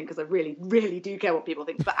what people think, because I really, really do care what people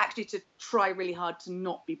think, but actually to try really hard to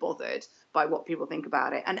not be bothered by what people think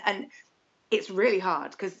about it. And it's really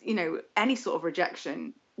hard because, any sort of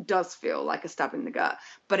rejection does feel like a stab in the gut,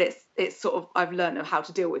 but it's sort of, I've learned how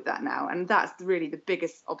to deal with that now. And that's really the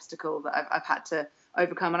biggest obstacle that I've had to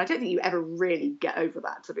overcome. And I don't think you ever really get over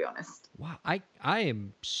that, to be honest. Wow. I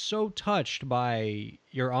am so touched by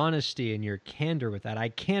your honesty and your candor with that. I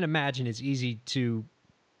can't imagine it's easy to,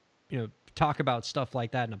 talk about stuff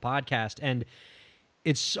like that in a podcast. And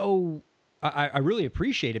it's so, I really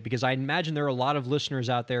appreciate it, because I imagine there are a lot of listeners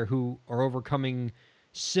out there who are overcoming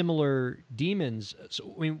similar demons.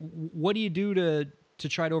 So, I mean, what do you do to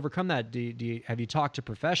try to overcome that? Have you talked to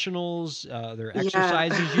professionals? Are there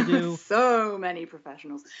exercises you do? So many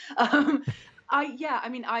professionals. I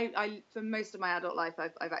for most of my adult life,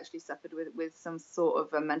 I've actually suffered with some sort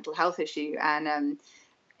of a mental health issue, and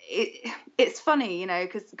it's funny,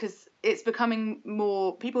 because it's becoming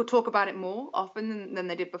more, people talk about it more often than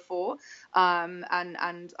they did before, and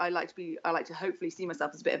I like to hopefully see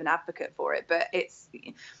myself as a bit of an advocate for it, but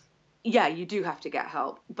you do have to get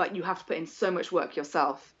help, but you have to put in so much work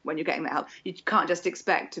yourself when you're getting that help. You can't just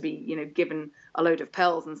expect to be, given a load of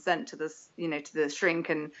pills and sent to this, to the shrink,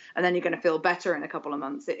 and then you're going to feel better in a couple of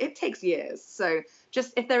months. It takes years. So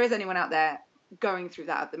just, if there is anyone out there going through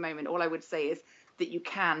that at the moment, all I would say is that you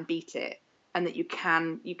can beat it, and that you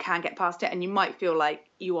can get past it. And you might feel like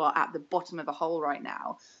you are at the bottom of a hole right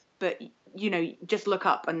now, but just look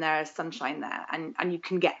up and there is sunshine there, and you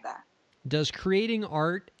can get there. Does creating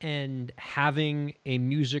art and having a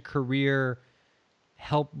music career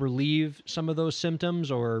help relieve some of those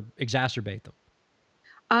symptoms or exacerbate them?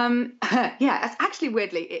 Actually,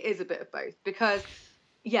 weirdly, it is a bit of both, because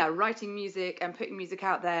writing music and putting music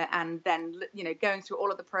out there, and then, going through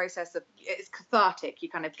all of the process of, it's cathartic. You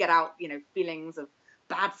kind of get out, feelings of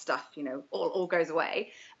bad stuff, all goes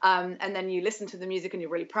away. And then you listen to the music and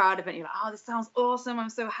you're really proud of it. And you're like, oh, this sounds awesome. I'm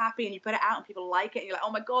so happy. And you put it out and people like it. And you're like,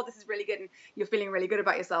 oh my God, this is really good. And you're feeling really good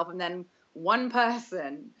about yourself. And then one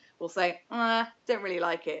person will say, don't really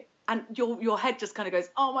like it. And your head just kind of goes,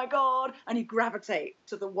 oh my God. And you gravitate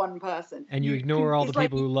to the one person. And you ignore all the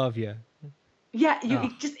people who love you. Yeah,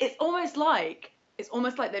 it's almost like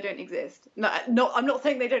they don't exist. No, I'm not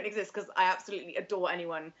saying they don't exist, because I absolutely adore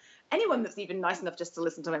anyone that's even nice enough just to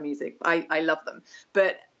listen to my music. I love them.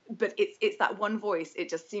 But it's that one voice. It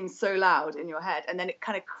just seems so loud in your head, and then it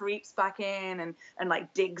kind of creeps back in and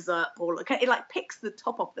like digs up, or it like picks the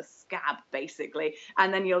top off the scab basically,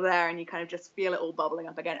 and then you're there and you kind of just feel it all bubbling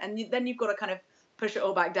up again, and then you've got to kind of push it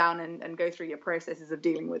all back down and go through your processes of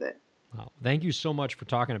dealing with it. Wow. Thank you so much for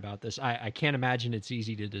talking about this. I can't imagine it's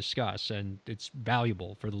easy to discuss, and it's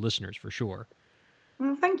valuable for the listeners for sure.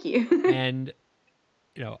 Well, thank you. And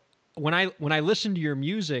when I listen to your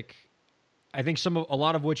music, I think a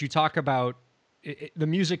lot of what you talk about, the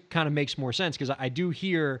music kind of makes more sense, because I do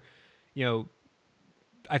hear,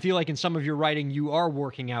 I feel like in some of your writing you are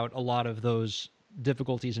working out a lot of those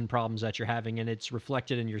difficulties and problems that you're having, and it's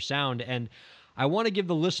reflected in your sound. And I want to give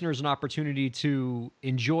the listeners an opportunity to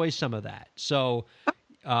enjoy some of that. So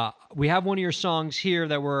we have one of your songs here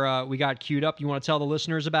that we got queued up. You want to tell the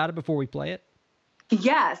listeners about it before we play it?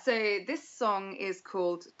 Yeah, so this song is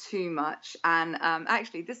called Too Much. And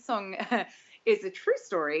actually, this song is a true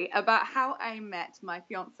story about how I met my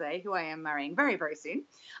fiance, who I am marrying very, very soon,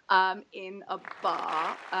 in a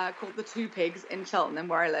bar called The Two Pigs in Cheltenham,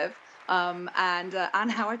 where I live.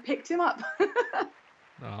 and how I picked him up.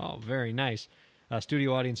 Oh, very nice.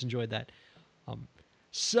 Studio audience enjoyed that.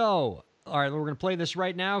 So, all right, we're going to play this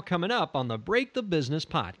right now, coming up on the Break the Business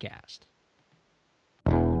podcast.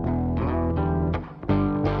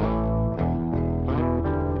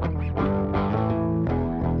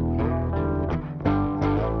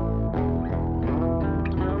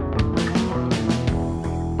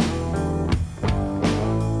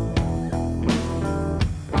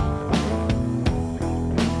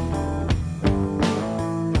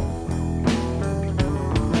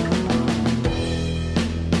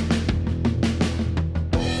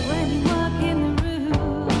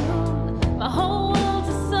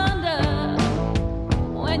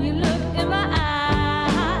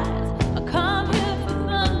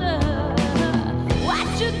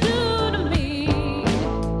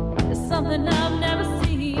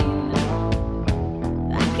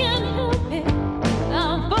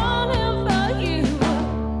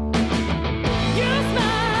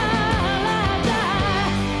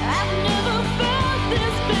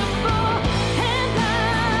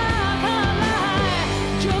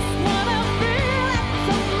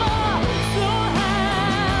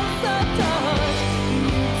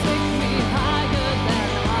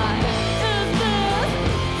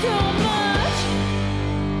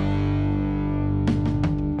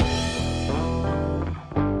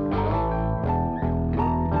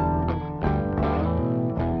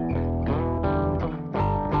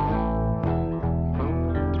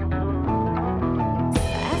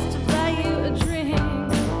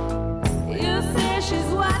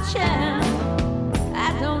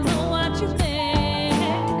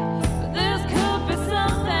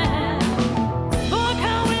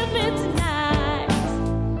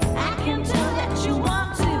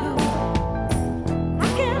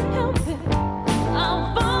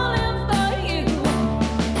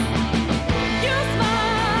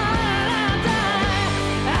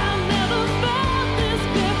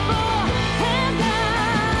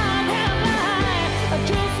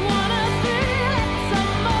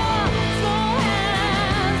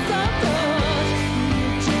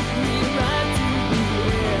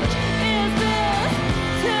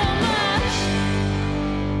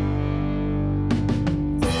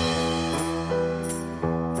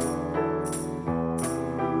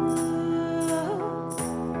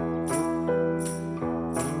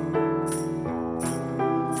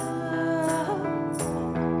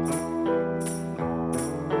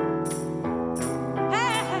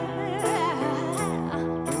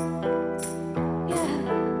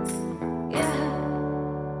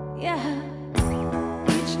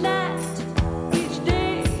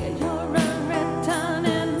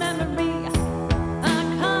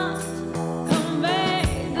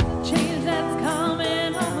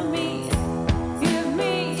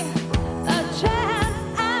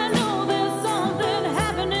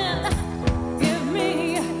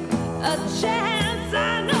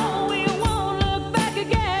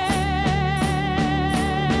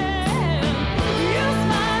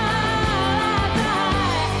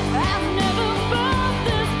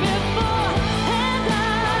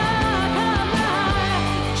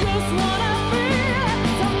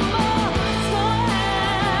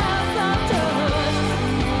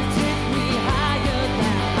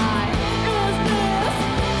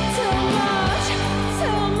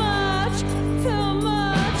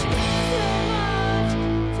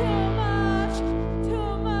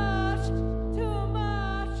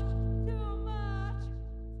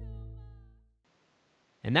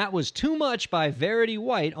 And that was Too Much by Verity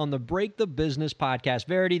White on the Break the Business podcast.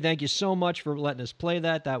 Verity, thank you so much for letting us play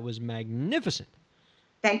that. That was magnificent.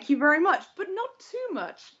 Thank you very much, but not too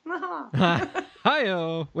much.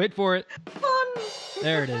 Hi-oh. Wait for it. Fun.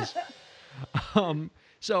 There it is.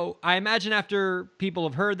 So I imagine after people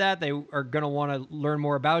have heard that, they are going to want to learn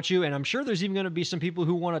more about you. And I'm sure there's even going to be some people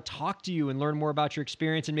who want to talk to you and learn more about your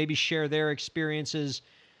experience and maybe share their experiences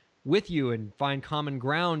with you and find common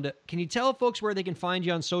ground. Can you tell folks where they can find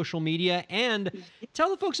you on social media, and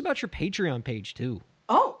tell the folks about your Patreon page too?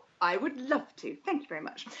 Oh, I would love to. Thank you very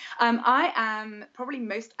much. I am probably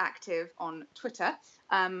most active on Twitter.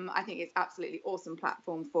 I think it's absolutely awesome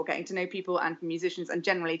platform for getting to know people and for musicians and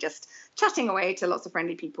generally just chatting away to lots of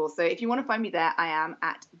friendly people. So if you want to find me there, I am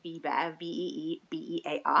at Veebear,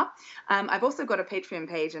 Veebear. I've also got a Patreon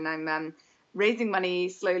page, and I'm raising money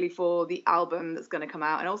slowly for the album that's going to come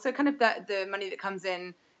out, and also kind of the money that comes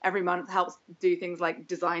in every month helps do things like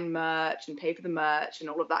design merch and pay for the merch and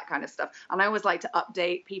all of that kind of stuff. And I always like to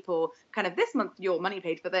update people kind of, this month your money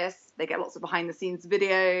paid for this. They get lots of behind the scenes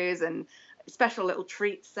videos and special little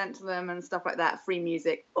treats sent to them and stuff like that, free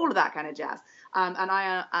music, all of that kind of jazz. And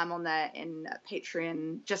I am on there in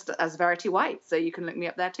Patreon just as Verity White, so you can look me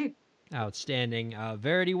up there too. Outstanding.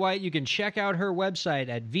 Verity White, you can check out her website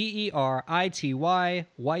at verity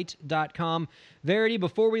white.com. Verity,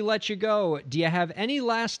 before we let you go, do you have any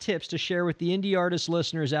last tips to share with the indie artist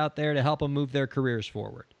listeners out there to help them move their careers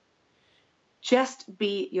forward? Just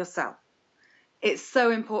be yourself. It's so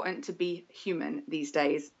important to be human these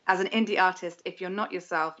days. As an indie artist, if you're not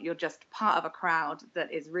yourself, you're just part of a crowd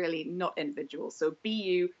that is really not individual. So be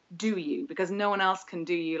you, do you, because no one else can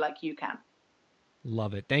do you like you can.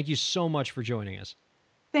 Love it. Thank you so much for joining us.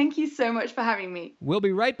 Thank you so much for having me. We'll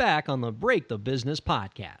be right back on the Break the Business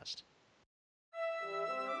podcast.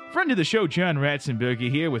 Friend of the show, John Ratzenberger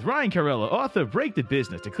here with Ryan Carella, author of Break the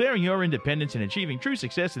Business, Declaring Your Independence and Achieving True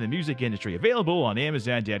Success in the Music Industry, available on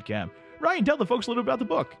Amazon.com. Ryan, tell the folks a little about the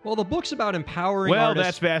book. Well, the book's about empowering artists. Well,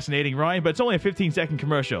 that's fascinating, Ryan, but it's only a 15-second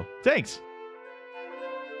commercial. Thanks.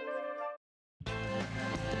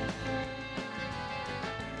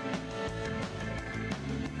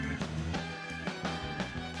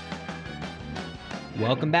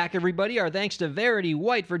 Welcome back, everybody. Our thanks to Verity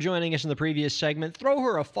White for joining us in the previous segment. Throw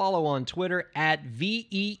her a follow on Twitter at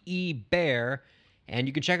VEEBear. And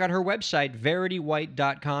you can check out her website,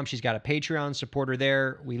 veritywhite.com. She's got a Patreon supporter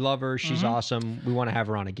there. We love her. She's awesome. We want to have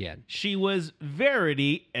her on again. She was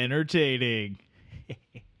very entertaining.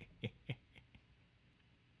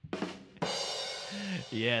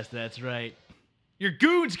 Yes, that's right. Your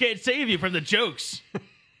goons can't save you from the jokes.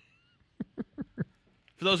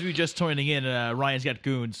 For those of you just tuning in, Ryan's got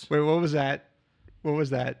goons. Wait, what was that? What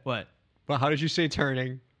was that? What? Well, how did you say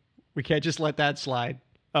turning? We can't just let that slide.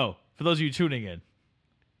 Oh, for those of you tuning in.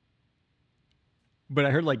 But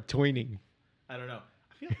I heard like twining. I don't know.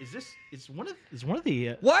 I feel is one of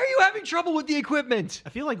the Why are you having trouble with the equipment? I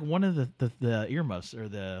feel like one of the earmuffs or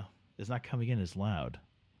is not coming in as loud.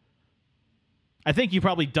 I think you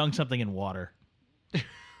probably dunked something in water.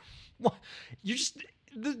 What? You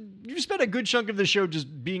spent a good chunk of the show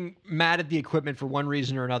just being mad at the equipment for one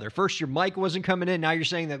reason or another. First, your mic wasn't coming in. Now you're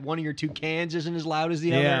saying that one of your two cans isn't as loud as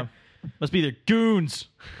the other. Must be their goons.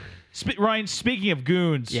 Ryan, speaking of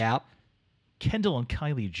goons. Yeah. Kendall and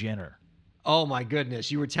Kylie Jenner. Oh, my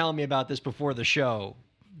goodness. You were telling me about this before the show.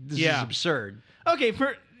 This is absurd. Okay,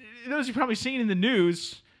 for those you've probably seen in the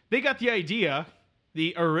news, they got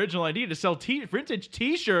the original idea to sell vintage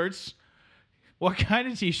T-shirts. What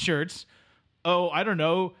kind of T-shirts? Oh, I don't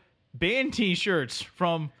know. Band T-shirts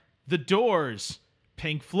from The Doors,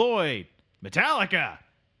 Pink Floyd, Metallica,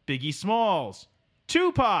 Biggie Smalls,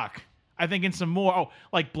 Tupac. I think and some more. Oh,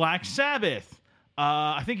 like Black Sabbath.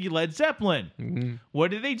 I think Led Zeppelin. Mm-hmm.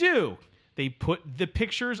 What did they do? They put the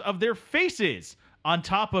pictures of their faces on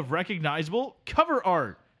top of recognizable cover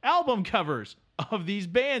art, album covers of these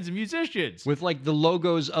bands and musicians. With like the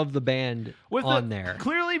logos of the band on there.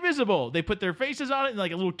 Clearly visible. They put their faces on it and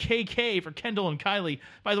like a little KK for Kendall and Kylie.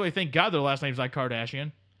 By the way, thank God their last name's not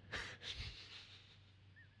Kardashian.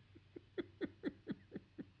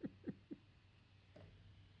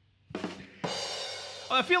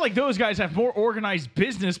 I feel like those guys have more organized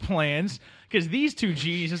business plans because these two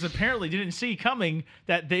geniuses apparently didn't see coming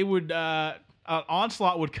that they would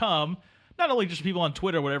onslaught would come. Not only just people on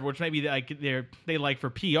Twitter or whatever, which maybe they like for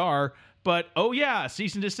PR, but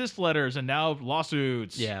cease and desist letters and now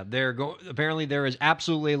lawsuits. Yeah, apparently there is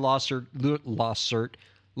absolutely a lawsuit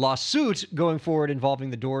going forward involving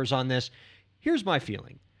the Doors on this. Here's my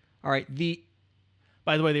feeling. All right,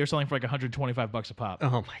 by the way, they were selling for like $125 a pop.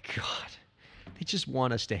 Oh my God. They just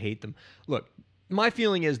want us to hate them. Look, my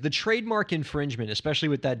feeling is the trademark infringement, especially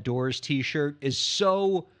with that Doors T-shirt, is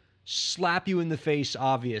so slap you in the face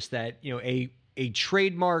obvious that, you know, a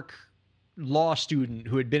trademark law student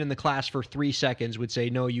who had been in the class for 3 seconds would say,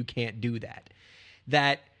 no, you can't do that.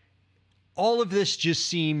 That all of this just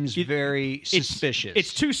seems very suspicious.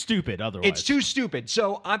 It's too stupid otherwise. It's too stupid.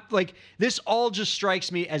 So I'm like, this all just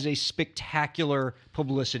strikes me as a spectacular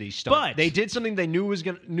publicity stunt. But they did something they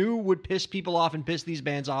knew would piss people off and piss these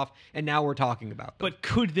bands off, and now we're talking about them. But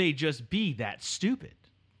could they just be that stupid?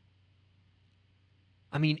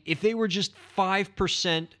 I mean, if they were just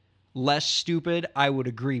 5% less stupid, I would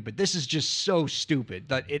agree. But this is just so stupid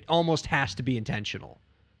that it almost has to be intentional.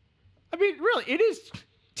 I mean, really, it is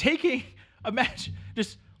taking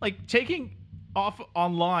off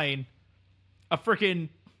online a freaking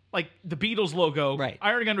like the Beatles logo, right,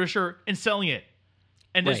 ironing under a shirt and selling it,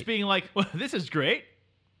 and just being like, "Well, this is great."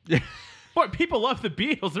 Boy, people love the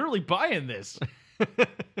Beatles. They're really buying this.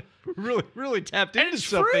 really tapped And into it's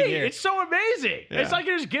something free. here. It's so amazing. Yeah. It's like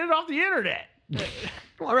you just get it off the internet.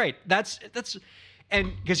 All right, that's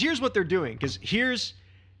and because here's what they're doing. Because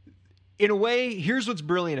in a way, here's what's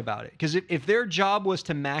brilliant about it. Because if their job was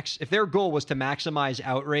if their goal was to maximize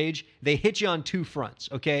outrage, they hit you on two fronts.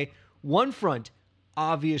 Okay, one front,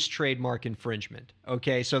 obvious trademark infringement.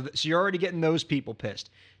 Okay, so you're already getting those people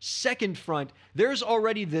pissed. Second front, there's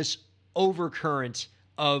already this overcurrent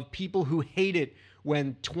of people who hate it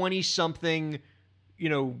when 20-something,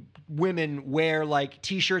 women wear like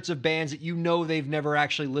T-shirts of bands that they've never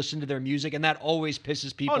actually listened to their music, and that always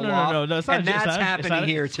pisses people off. No, it's not. And that's happening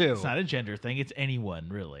here too. It's not a gender thing. It's anyone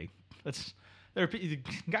really.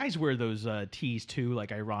 Guys wear those tees too,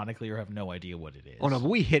 like ironically, or have no idea what it is. Oh no, but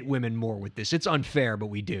we hit women more with this. It's unfair, but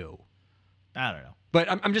we do. I don't know. But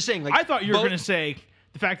I'm just saying. Like, I thought you were going to say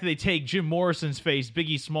the fact that they take Jim Morrison's face,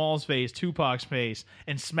 Biggie Small's face, Tupac's face,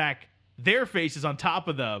 and smack their faces on top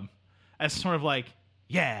of them as sort of like,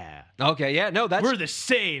 yeah. Okay, yeah, no, we're the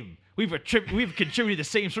same. We've contributed the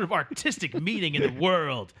same sort of artistic meaning in the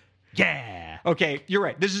world. Yeah. Okay, you're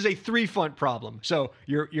right. This is a three-front problem. So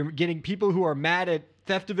you're getting people who are mad at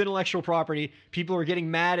theft of intellectual property. People are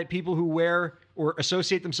getting mad at people who wear or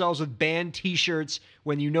associate themselves with band T-shirts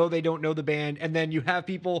when they don't know the band. And then you have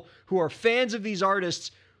people who are fans of these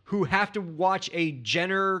artists who have to watch a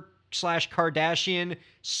Jenner/Kardashian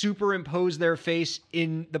superimpose their face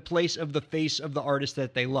in the place of the face of the artist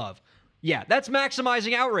that they love. Yeah, that's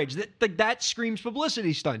maximizing outrage. That screams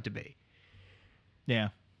publicity stunt to me. Yeah.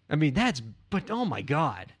 I mean, but oh my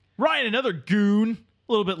God. Ryan, another goon.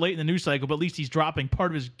 A little bit late in the news cycle, but at least he's dropping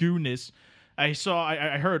part of his goonness. I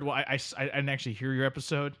heard, I didn't actually hear your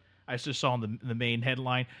episode. I just saw in the main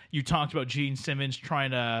headline. You talked about Gene Simmons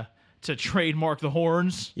trying to trademark the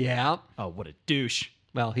horns. Yeah. Oh, what a douche.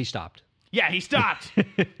 Well, he stopped. Yeah, he stopped.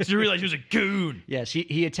 Because he realized he was a goon. Yes,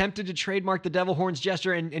 he attempted to trademark the devil horns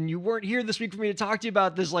gesture, and you weren't here this week for me to talk to you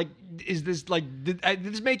about this. Like, did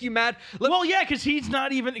this make you mad? Well, yeah, because he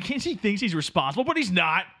thinks he's responsible, but he's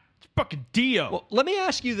not. It's fucking Dio. Well, let me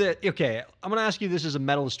ask you that. Okay, I'm going to ask you this as a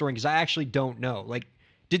metal historian because I actually don't know. Like,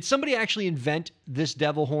 did somebody actually invent this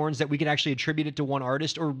devil horns that we can actually attribute it to one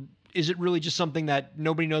artist, or is it really just something that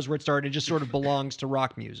nobody knows where it started and just sort of belongs to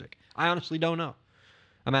rock music? I honestly don't know.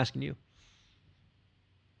 I'm asking you.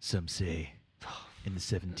 Some say in the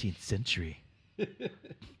 17th century, there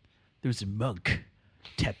was a monk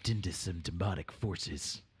tapped into some demonic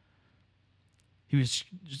forces. He was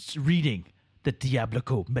just reading the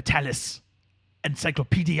Diabolico Metallis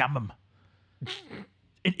Encyclopediam.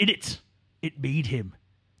 And in it made him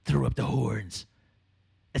throw up the horns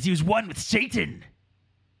as he was one with Satan.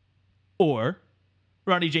 Or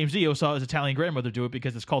Ronnie James Dio saw his Italian grandmother do it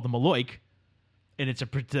because it's called the Maloik, and it's a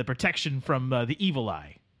protection from the evil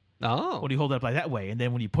eye. Oh. When you hold it up like that way, and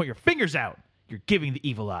then when you point your fingers out, you're giving the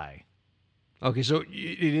evil eye. Okay, so it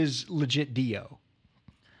is legit Dio,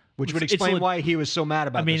 which would explain why he was so mad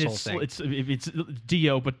about this whole thing. It's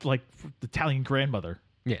Dio, but like the Italian grandmother.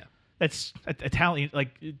 Yeah. That's Italian.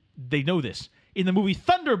 Like, they know this. In the movie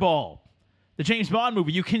Thunderball, the James Bond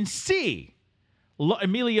movie, you can see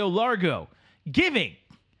Emilio Largo giving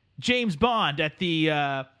James Bond at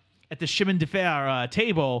the chemin de fer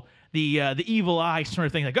table the evil eye sort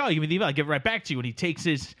of thing. Like, oh, you give me the evil eye, I'll give it right back to you. And he takes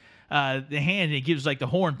his the hand and he gives like the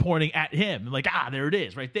horn pointing at him. Like, there it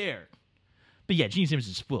is, right there. But yeah, Gene Simmons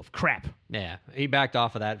is full of crap. Yeah, he backed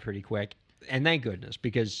off of that pretty quick. And thank goodness,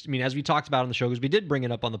 because, I mean, as we talked about on the show, because we did bring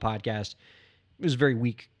it up on the podcast, it was a very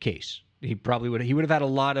weak case. He would have had a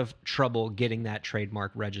lot of trouble getting that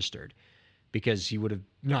trademark registered because he would have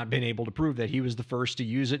not been able to prove that he was the first to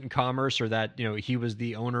use it in commerce or that, he was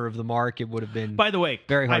the owner of the mark. It would have been By the way,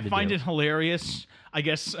 very hard I find it hilarious. I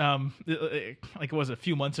guess, like it was a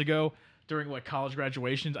few months ago, during college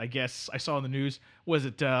graduations, I guess I saw in the news, was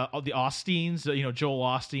it the Austins, Joel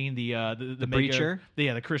Osteen, the preacher?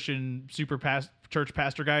 The Christian church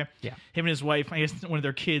pastor guy. Yeah. Him and his wife, I guess one of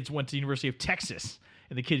their kids went to the University of Texas,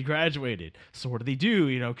 and the kid graduated. So what do they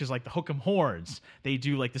do? Because like the Hook 'em Horns, they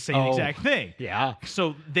do like the same exact thing. Yeah.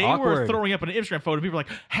 So they were throwing up an Instagram photo. People were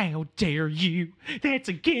like, how dare you? That's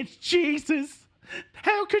against Jesus.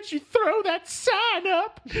 How could you throw that sign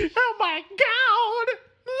up? Oh my God.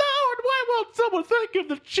 Lord, why won't someone think of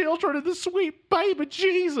the children of the sweet baby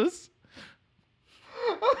Jesus?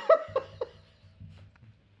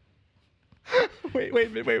 Wait.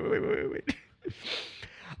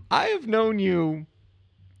 I have known you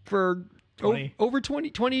for over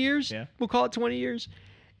 20 years. Yeah. We'll call it 20 years.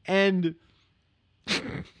 And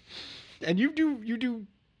you do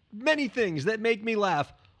many things that make me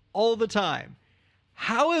laugh all the time.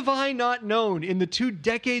 How have I not known in the 2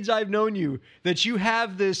 decades I've known you that you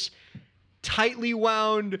have this tightly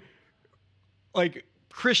wound, like,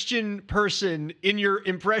 Christian person in your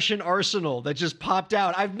impression arsenal that just popped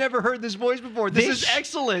out? I've never heard this voice before. This is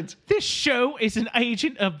excellent. This show is an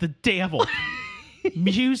agent of the devil.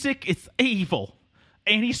 Music is evil.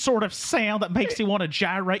 Any sort of sound that makes you want to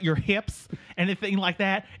gyrate your hips, anything like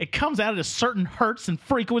that, it comes out at a certain hertz and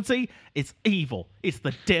frequency. It's evil. It's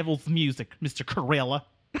the devil's music, Mr. Corella.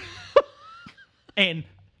 And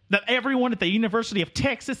that everyone at the University of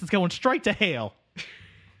Texas is going straight to hell.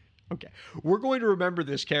 Okay, we're going to remember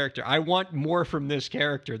this character. I want more from this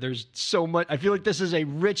character. There's so much. I feel like this is a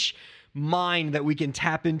rich mine that we can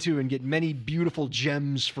tap into and get many beautiful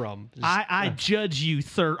gems from. I judge you,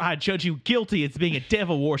 sir. I judge you guilty as being a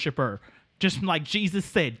devil worshiper. Just like Jesus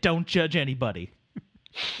said, don't judge anybody.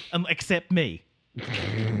 Except me.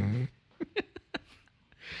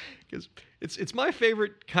 Because it's my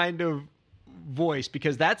favorite kind of voice,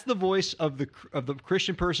 because that's the voice of the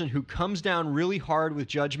Christian person who comes down really hard with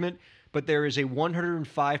judgment, but there is a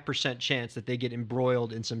 105% chance that they get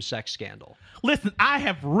embroiled in some sex scandal. Listen, I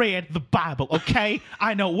have read the Bible, okay?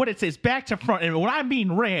 I know what it says back to front. And when I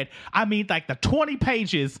mean read, I mean like the 20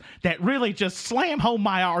 pages that really just slam home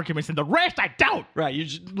my arguments, and the rest I don't. Right, you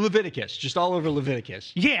just Leviticus, just all over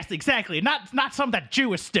Leviticus. Yes, exactly. Not some of that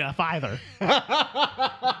Jewish stuff either.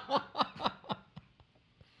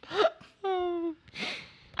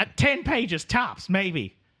 10 pages tops,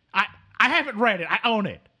 maybe. I haven't read it. I own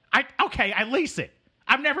it. I lease it.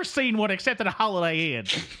 I've never seen one except at a Holiday Inn.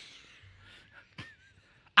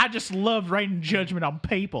 I just love writing judgment on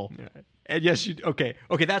people. And yes, okay.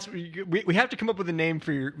 That's we have to come up with a name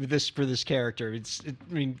for this character.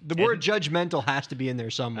 The word judgmental has to be in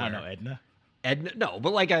there somewhere. I don't know, Edna. Edna, no,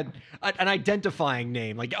 but like an identifying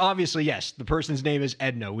name. Like, obviously, yes, the person's name is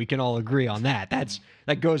Edna. We can all agree on that.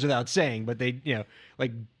 That goes without saying. But they,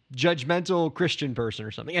 like judgmental Christian person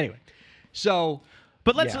or something. Anyway, so.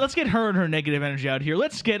 But let's get her and her negative energy out here.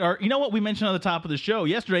 Let's get our. You know what we mentioned on the top of the show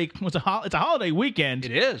yesterday was it's a holiday weekend.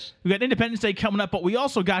 It is. We got Independence Day coming up, but we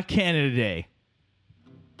also got Canada Day.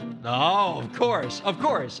 Oh, of course.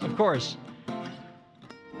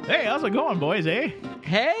 Hey, how's it going, boys? Eh?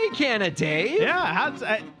 Hey, Canada Dave. Yeah,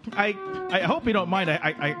 I hope you don't mind.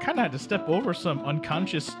 I kind of had to step over some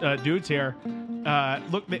unconscious dudes here.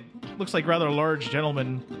 Looks like rather large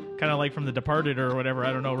gentlemen, kind of like from The Departed or whatever.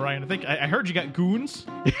 I don't know, Ryan. I heard you got goons.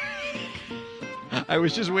 I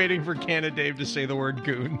was just waiting for Canada Dave to say the word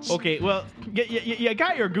goons. Okay, well, you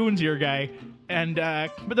got your goons here, guy, and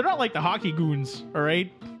but they're not like the hockey goons, all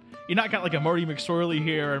right? You're not got like a Marty McSorley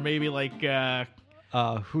here, or maybe like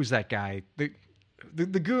who's that guy?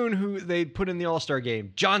 The goon who they put in the All-Star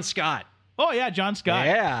game, John Scott. Oh yeah, John Scott.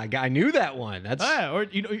 Yeah, I knew that one. That's or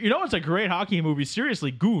you know it's a great hockey movie. Seriously,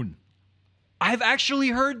 Goon. I've actually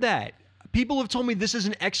heard that. People have told me this is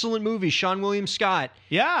an excellent movie, Sean William Scott.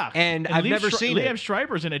 Yeah, and I've never seen it. Liam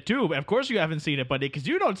Schreiber's in it too. But of course, you haven't seen it, buddy, because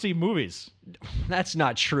you don't see movies. That's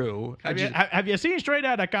not true. Have you seen Straight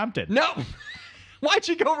Outta Compton? No. Why'd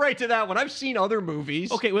you go right to that one? I've seen other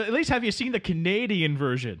movies. Okay, well, at least have you seen the Canadian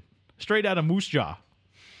version, Straight Outta Moose Jaw?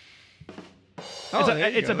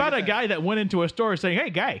 It's about a guy that went into a store saying, "Hey,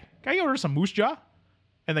 guy, can I order some Moose Jaw?"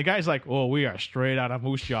 And the guy's like, "Oh, we are straight out of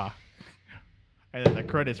Moose Jaw." And then the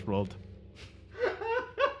credits rolled.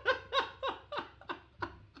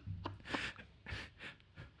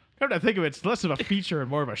 Come to think of it, it's less of a feature and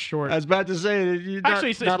more of a short. I was about to say,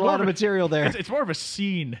 actually, not a lot of material there. It's more of a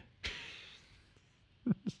scene.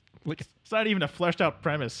 It's not even a fleshed out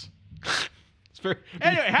premise.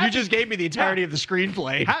 Anyway, you just gave me the entirety of the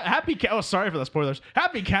screenplay. Sorry for the spoilers.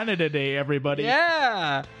 Happy Canada Day, everybody.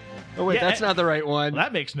 Yeah. Oh, wait, that's not the right one. Well,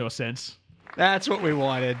 that makes no sense. That's what we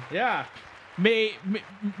wanted. Yeah. May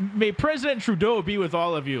President Trudeau be with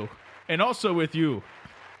all of you, and also with you.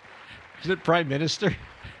 Is it Prime Minister?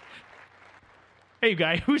 Hey,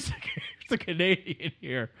 guy, who's the Canadian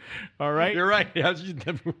here? All right? You're right.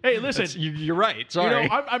 Hey, listen. You're right. Sorry.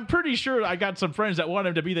 I'm pretty sure I got some friends that want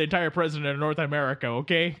him to be the entire president of North America,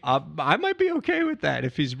 okay? I might be okay with that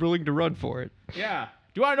if he's willing to run for it. Yeah.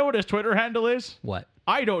 Do I know what his Twitter handle is? What?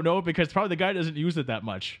 I don't know, because probably the guy doesn't use it that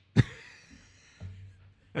much.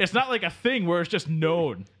 It's not like a thing where it's just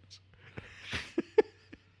known.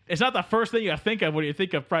 It's not the first thing you think of when you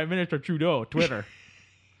think of Prime Minister Trudeau, Twitter.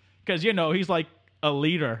 Because, he's like a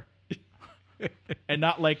leader. And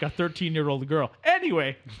not like a 13-year-old girl.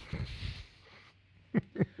 Anyway.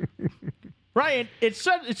 Ryan, it's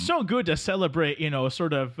so good to celebrate,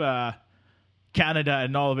 sort of Canada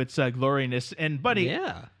and all of its gloriness. And, buddy,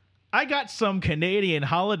 yeah, I got some Canadian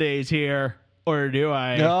holidays here or do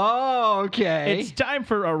I? Oh, okay. It's time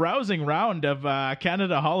for a rousing round of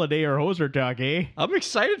Canada Holiday or Hoser Talk, eh? I'm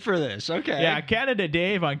excited for this. Okay. Yeah, Canada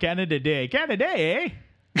Dave on Canada Day. Canada, eh?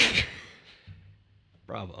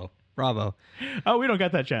 Bravo. Oh, we don't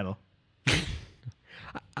got that channel.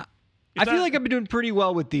 I feel like I've been doing pretty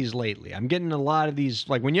well with these lately. I'm getting a lot of these.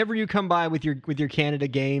 Like whenever you come by with your Canada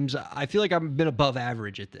games, I feel like I've been above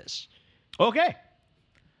average at this. Okay.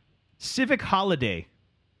 Civic Holiday.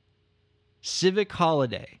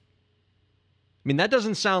 I mean, that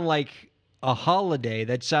doesn't sound like a holiday.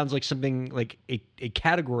 That sounds like something like a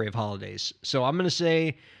category of holidays. So I'm going to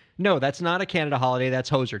say, no, that's not a Canada holiday. That's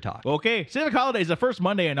Hoser Talk. Okay. Civic Holiday is the first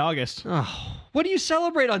Monday in August. Oh, what do you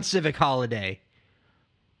celebrate on Civic Holiday?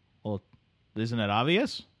 Well, isn't it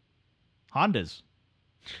obvious? Hondas.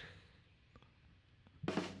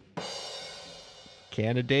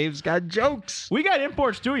 Canada Dave's got jokes. We got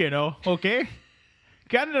imports too, okay?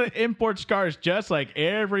 Canada imports cars just like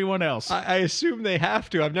everyone else. I assume they have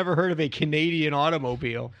to. I've never heard of a Canadian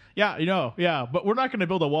automobile. Yeah, but we're not going to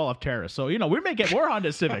build a wall of terrorists. So, we may get more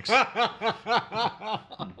Honda Civics.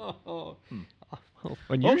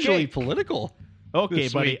 Unusually political. Okay,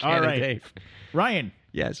 buddy. All right. Dave. Ryan.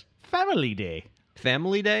 Yes. Family Day.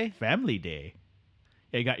 Family Day? Family Day.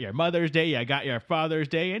 You got your Mother's Day, you got your Father's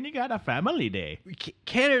Day, and you got a Family Day.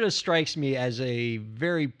 Canada strikes me as a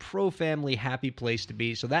very pro-family, happy place to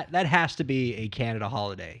be. So that has to be a Canada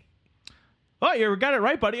holiday. Oh, you got it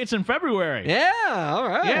right, buddy. It's in February. Yeah, all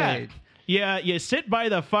right. Yeah, you sit by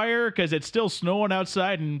the fire because it's still snowing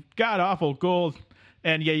outside and god-awful cold.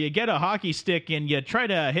 And you get a hockey stick and you try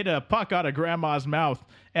to hit a puck out of Grandma's mouth.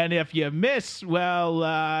 And if you miss, well,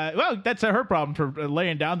 that's her problem for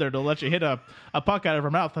laying down there to let you hit a puck out of her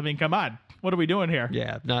mouth. I mean, come on. What are we doing here?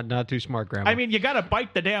 Yeah, not too smart, Grandma. I mean, you got to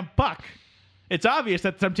bite the damn puck. It's obvious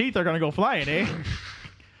that some teeth are going to go flying, eh?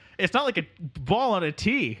 It's not like a ball on a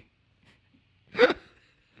tee.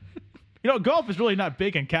 Golf is really not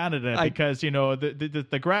big in Canada because,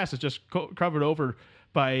 the grass is just covered over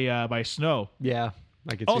by snow. Yeah,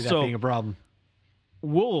 I could see that being a problem.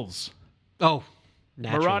 Wolves. Oh,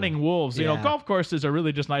 naturally. Marauding wolves. Yeah. Golf courses are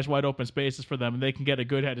really just nice wide open spaces for them, and they can get a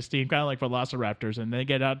good head of steam, kind of like velociraptors, and they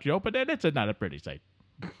get out to the open, and it's not a pretty sight.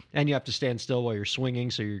 And you have to stand still while you're swinging,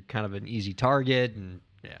 so you're kind of an easy target, and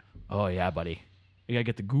yeah. Oh, yeah, buddy. You gotta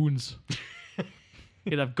get the goons. You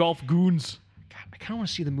gotta have golf goons. God, I kind of want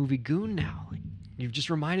to see the movie Goon now. Like, you've just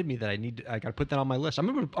reminded me that I got to put that on my list. I'm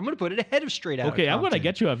gonna put it ahead of Straight Outta Okay, I'm Compton. gonna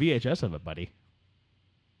get you a VHS of it, buddy.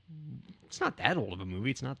 It's not that old of a movie.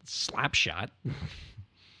 It's not Slapshot.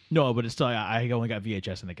 No, but it's still, I only got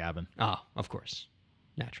VHS in the cabin. Oh, of course.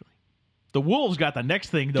 Naturally. The Wolves got the next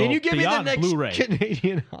thing, though, Can you give me the next Blu-ray.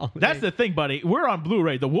 Canadian holiday? That's the thing, buddy. We're on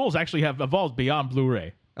Blu-ray. The Wolves actually have evolved beyond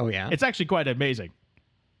Blu-ray. Oh, yeah? It's actually quite amazing.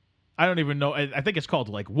 I don't even know. I think it's called,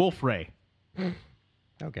 Wolf Ray.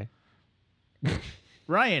 Okay.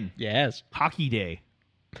 Ryan. Yes. Hockey Day.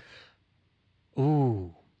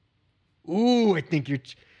 Ooh, I think you're...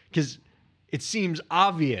 Because it seems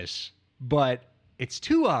obvious, but it's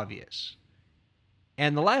too obvious.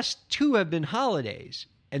 And the last two have been holidays.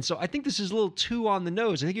 And so I think this is a little too on the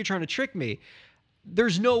nose. I think you're trying to trick me.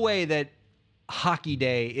 There's no way that Hockey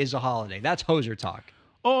Day is a holiday. That's Hoser Talk.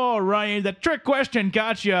 Oh, Ryan, the trick question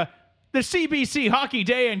got you. The CBC Hockey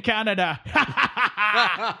Day in Canada.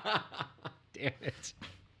 Damn it.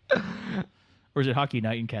 Or is it Hockey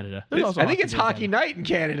Night in Canada? I think it's Hockey Night in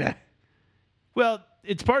Canada. Well,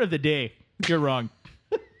 it's part of the day. You're wrong.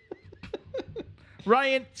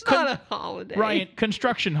 Ryan. It's not a holiday. Ryan,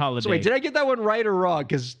 construction holiday. So wait, did I get that one right or wrong?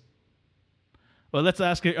 Well, let's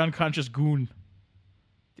ask an unconscious goon.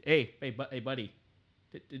 Hey, buddy.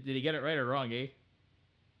 Did he get it right or wrong, eh?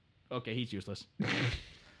 Okay, he's useless.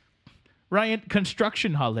 Ryan,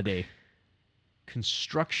 construction holiday.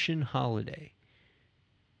 Construction holiday.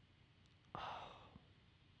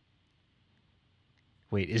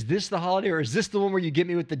 Wait, is this the holiday or is this the one where you get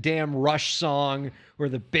me with the damn Rush song or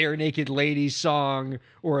the Bare Naked Ladies song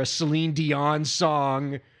or a Celine Dion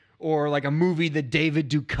song or like a movie that David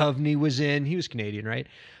Duchovny was in? He was Canadian, right?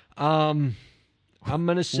 I'm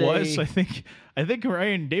going to say... I think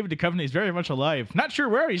Ryan, David Duchovny is very much alive. Not sure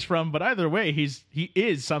where he's from, but either way, he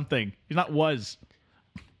is something. He's not was.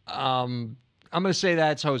 I'm going to say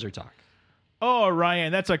that's Hoser Talk. Oh,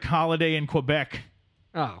 Ryan, that's a holiday in Quebec.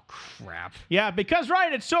 Oh, crap. Yeah, because,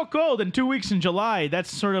 Ryan, it's so cold in 2 weeks in July.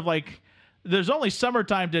 That's sort of like, there's only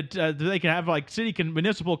summertime that they can have like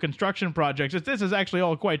municipal construction projects. This is actually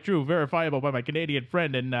all quite true, verifiable by my Canadian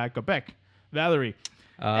friend in Quebec, Valerie.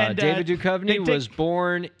 David Duchovny was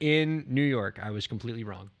born in New York. I was completely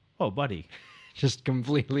wrong. Oh, buddy. Just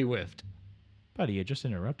completely whiffed. Buddy, you just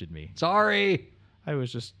interrupted me. Sorry. I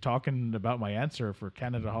was just talking about my answer for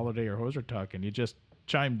Canada Holiday or Hoser Talk, and you just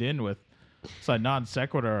chimed in with a non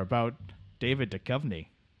sequitur about David Duchovny.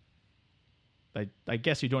 I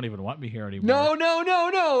guess you don't even want me here anymore.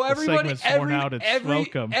 No.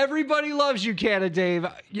 Welcome. Everybody loves you, Canada Dave.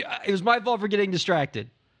 It was my fault for getting distracted.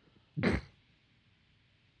 I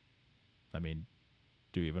mean,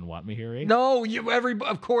 do you even want me here, eh? No,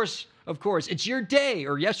 of course. It's your day,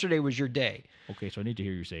 or yesterday was your day. Okay, so I need to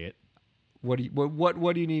hear you say it. What do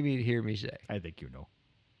you need me to hear me say? I think you know.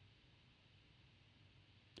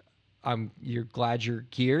 You're glad you're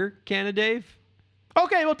here, Canada Dave?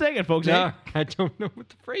 Okay, we'll take it, folks. No, I don't know what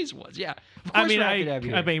the phrase was. Yeah, of course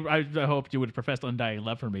I hoped you would profess undying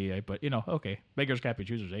love for me, but okay. Beggars can't be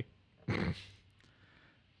choosers, eh?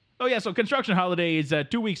 Oh yeah, so construction holiday is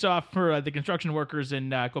 2 weeks off for the construction workers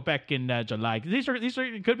in Quebec in July. These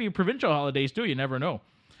could be provincial holidays too. You never know.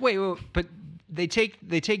 Wait, but they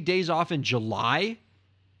take days off in July?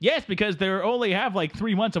 Yes, because they only have like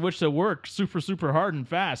 3 months of which to work super hard and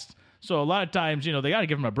fast. So a lot of times, they got to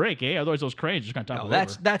give them a break, eh? Otherwise, those cranes just going to topple over.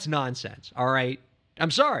 That's nonsense. All right, I'm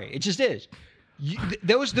sorry, it just is.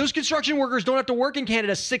 Those construction workers don't have to work in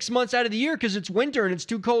Canada 6 months out of the year because it's winter and it's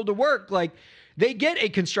too cold to work. Like, they get a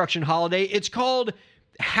construction holiday. It's called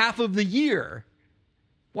half of the year.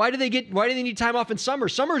 Why do they need time off in summer?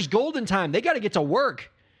 Summer's golden time. They got to get to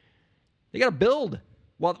work. They got to build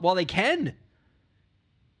while they can.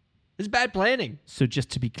 It's bad planning. So just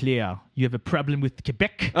to be clear, you have a problem with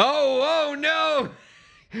Quebec? Oh no!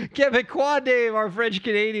 Quebecois Dave, our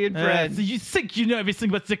French-Canadian friend. So you think you know everything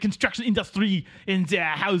about the construction industry and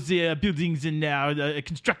how the buildings are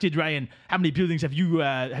constructed, Ryan. How many buildings have you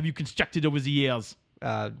constructed over the years?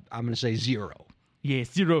 I'm going to say 0. Yeah,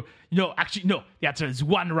 0. No, actually, no. The answer is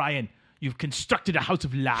 1, Ryan. You've constructed a house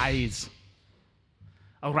of lies.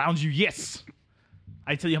 Around you, yes.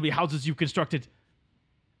 I tell you how many houses you've constructed.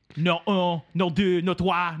 No un, no deux, no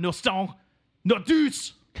trois, no cent, no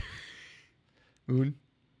douze. Un.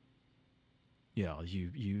 Yeah,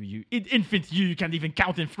 you infant, you can't even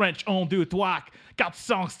count in French. Un, deux, trois, quatre,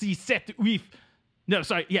 cinq, six, sept, huit. No,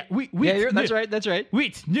 sorry, yeah, huit. Yeah, that's right.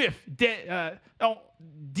 Huit, neuf, dix,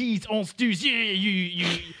 onze, douze.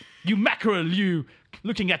 You mackerel, you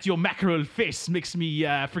looking at your mackerel face makes me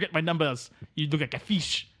forget my numbers. You look like a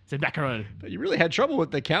fish. It's a mackerel. You really had trouble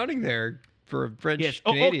with the counting there. For a French yes.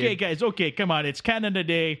 Canadian. Okay, guys. Okay, come on. It's Canada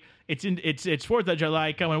Day. It's 4th of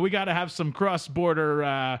July. Come on. We got to have some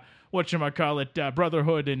cross-border,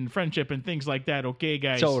 brotherhood and friendship and things like that. Okay,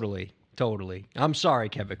 guys. Totally. I'm sorry,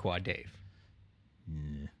 Quebecois Dave.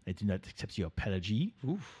 I do not accept your apology.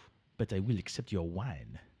 Oof. But I will accept your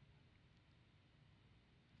wine.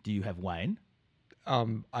 Do you have wine?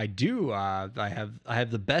 I do. I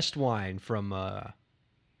have the best wine from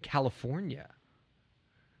California.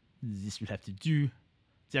 This will have to do.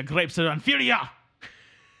 The grapes are inferior.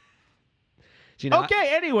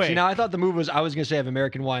 Anyway. I thought the move was I was going to say have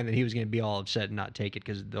American wine, that he was going to be all upset and not take it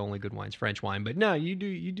because the only good wine's French wine. But no, you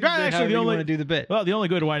do. Actually, you want to do the bit. Well, the only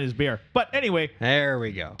good wine is beer. But anyway. There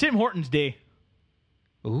we go. Tim Hortons Day.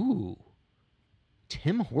 Ooh.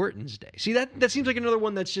 Tim Hortons Day. See, that seems like another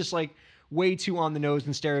one that's just like way too on the nose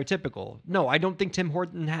and stereotypical. No, I don't think Tim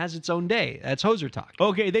Horton has its own day. That's Hoser Talk.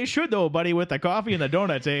 Okay, they should though, buddy, with the coffee and the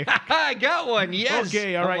donuts, eh? I got one. Yes.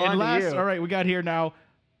 Okay, all right. And last, all right, we got here now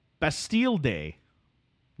Bastille Day.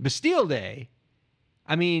 Bastille Day.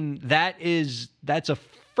 I mean, that's a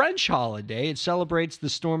French holiday. It celebrates the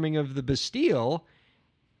storming of the Bastille.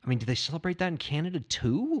 I mean, do they celebrate that in Canada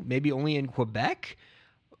too? Maybe only in Quebec?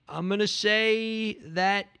 I'm going to say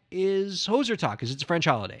that is Hoser Talk because it's a French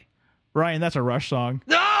holiday. Ryan, that's a Rush song.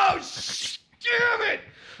 No! Damn it!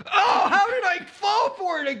 Oh, how did I fall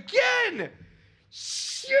for it again?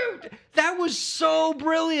 Shoot! That was so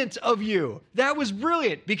brilliant of you. That was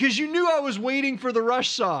brilliant because you knew I was waiting for the Rush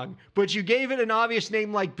song, but you gave it an obvious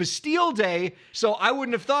name like Bastille Day, so I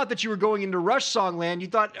wouldn't have thought that you were going into Rush song land. You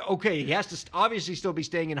thought, okay, he has to obviously still be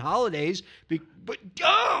staying in holidays, but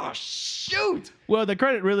oh, shoot! Well, the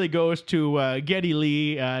credit really goes to Geddy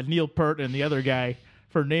Lee, Neil Peart, and the other guy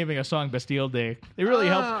for naming a song Bastille Day. They really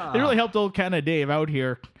helped. They really helped old Canada Dave out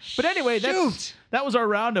here. But anyway, that was our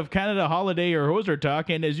round of Canada Holiday or Hoser Talk.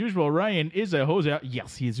 And as usual, Ryan is a Hoser.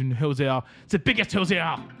 Yes, he is a Hoser. It's the biggest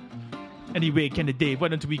Hoser. Anyway, Canada Dave, why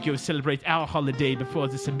don't we go celebrate our holiday before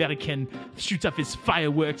this American shoots off his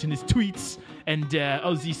fireworks and his tweets and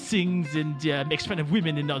all these things and makes fun of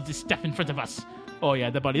women and all this stuff in front of us. Oh, yeah,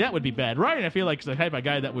 buddy, that would be bad. Ryan, I feel like, is the type of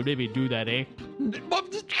guy that would maybe do that, eh?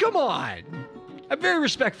 Come on. I'm very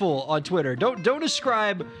respectful on Twitter. Don't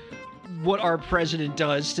ascribe what our president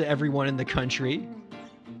does to everyone in the country.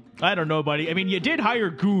 I don't know, buddy. I mean, you did hire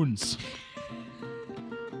goons.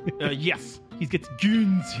 Yes. He gets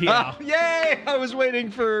goons here. Yay! I was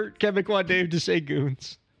waiting for Quebecois Dave to say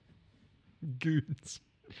goons. Goons.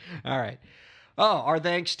 All right. Oh, our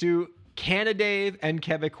thanks to Canada Dave and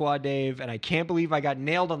Quebecois Dave, and I can't believe I got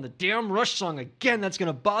nailed on the damn Rush song again. That's going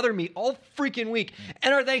to bother me all freaking week.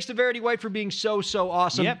 And our thanks to Verity White for being so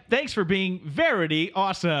awesome. Yep, thanks for being Verity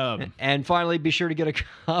awesome. And finally, be sure to get a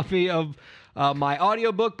copy of my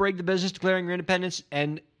audiobook, Break the Business, Declaring Your Independence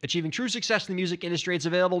and Achieving True Success in the Music Industry. It's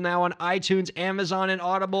available now on iTunes, Amazon, and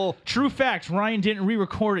Audible. True fact, Ryan didn't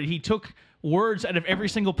re-record it. He took words out of every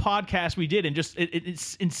single podcast we did and just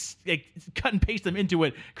it's cut and paste them into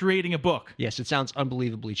it, creating a book. Yes, it sounds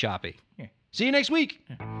unbelievably choppy. Yeah. See you next week.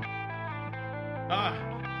 Thank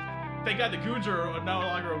God the goons are no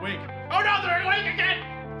longer awake. Oh no, they're awake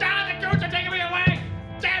again! The goons are taking me away!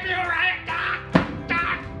 Damn you, Ryan!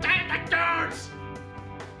 Damn the goons!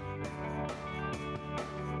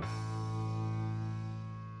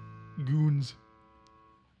 Goons.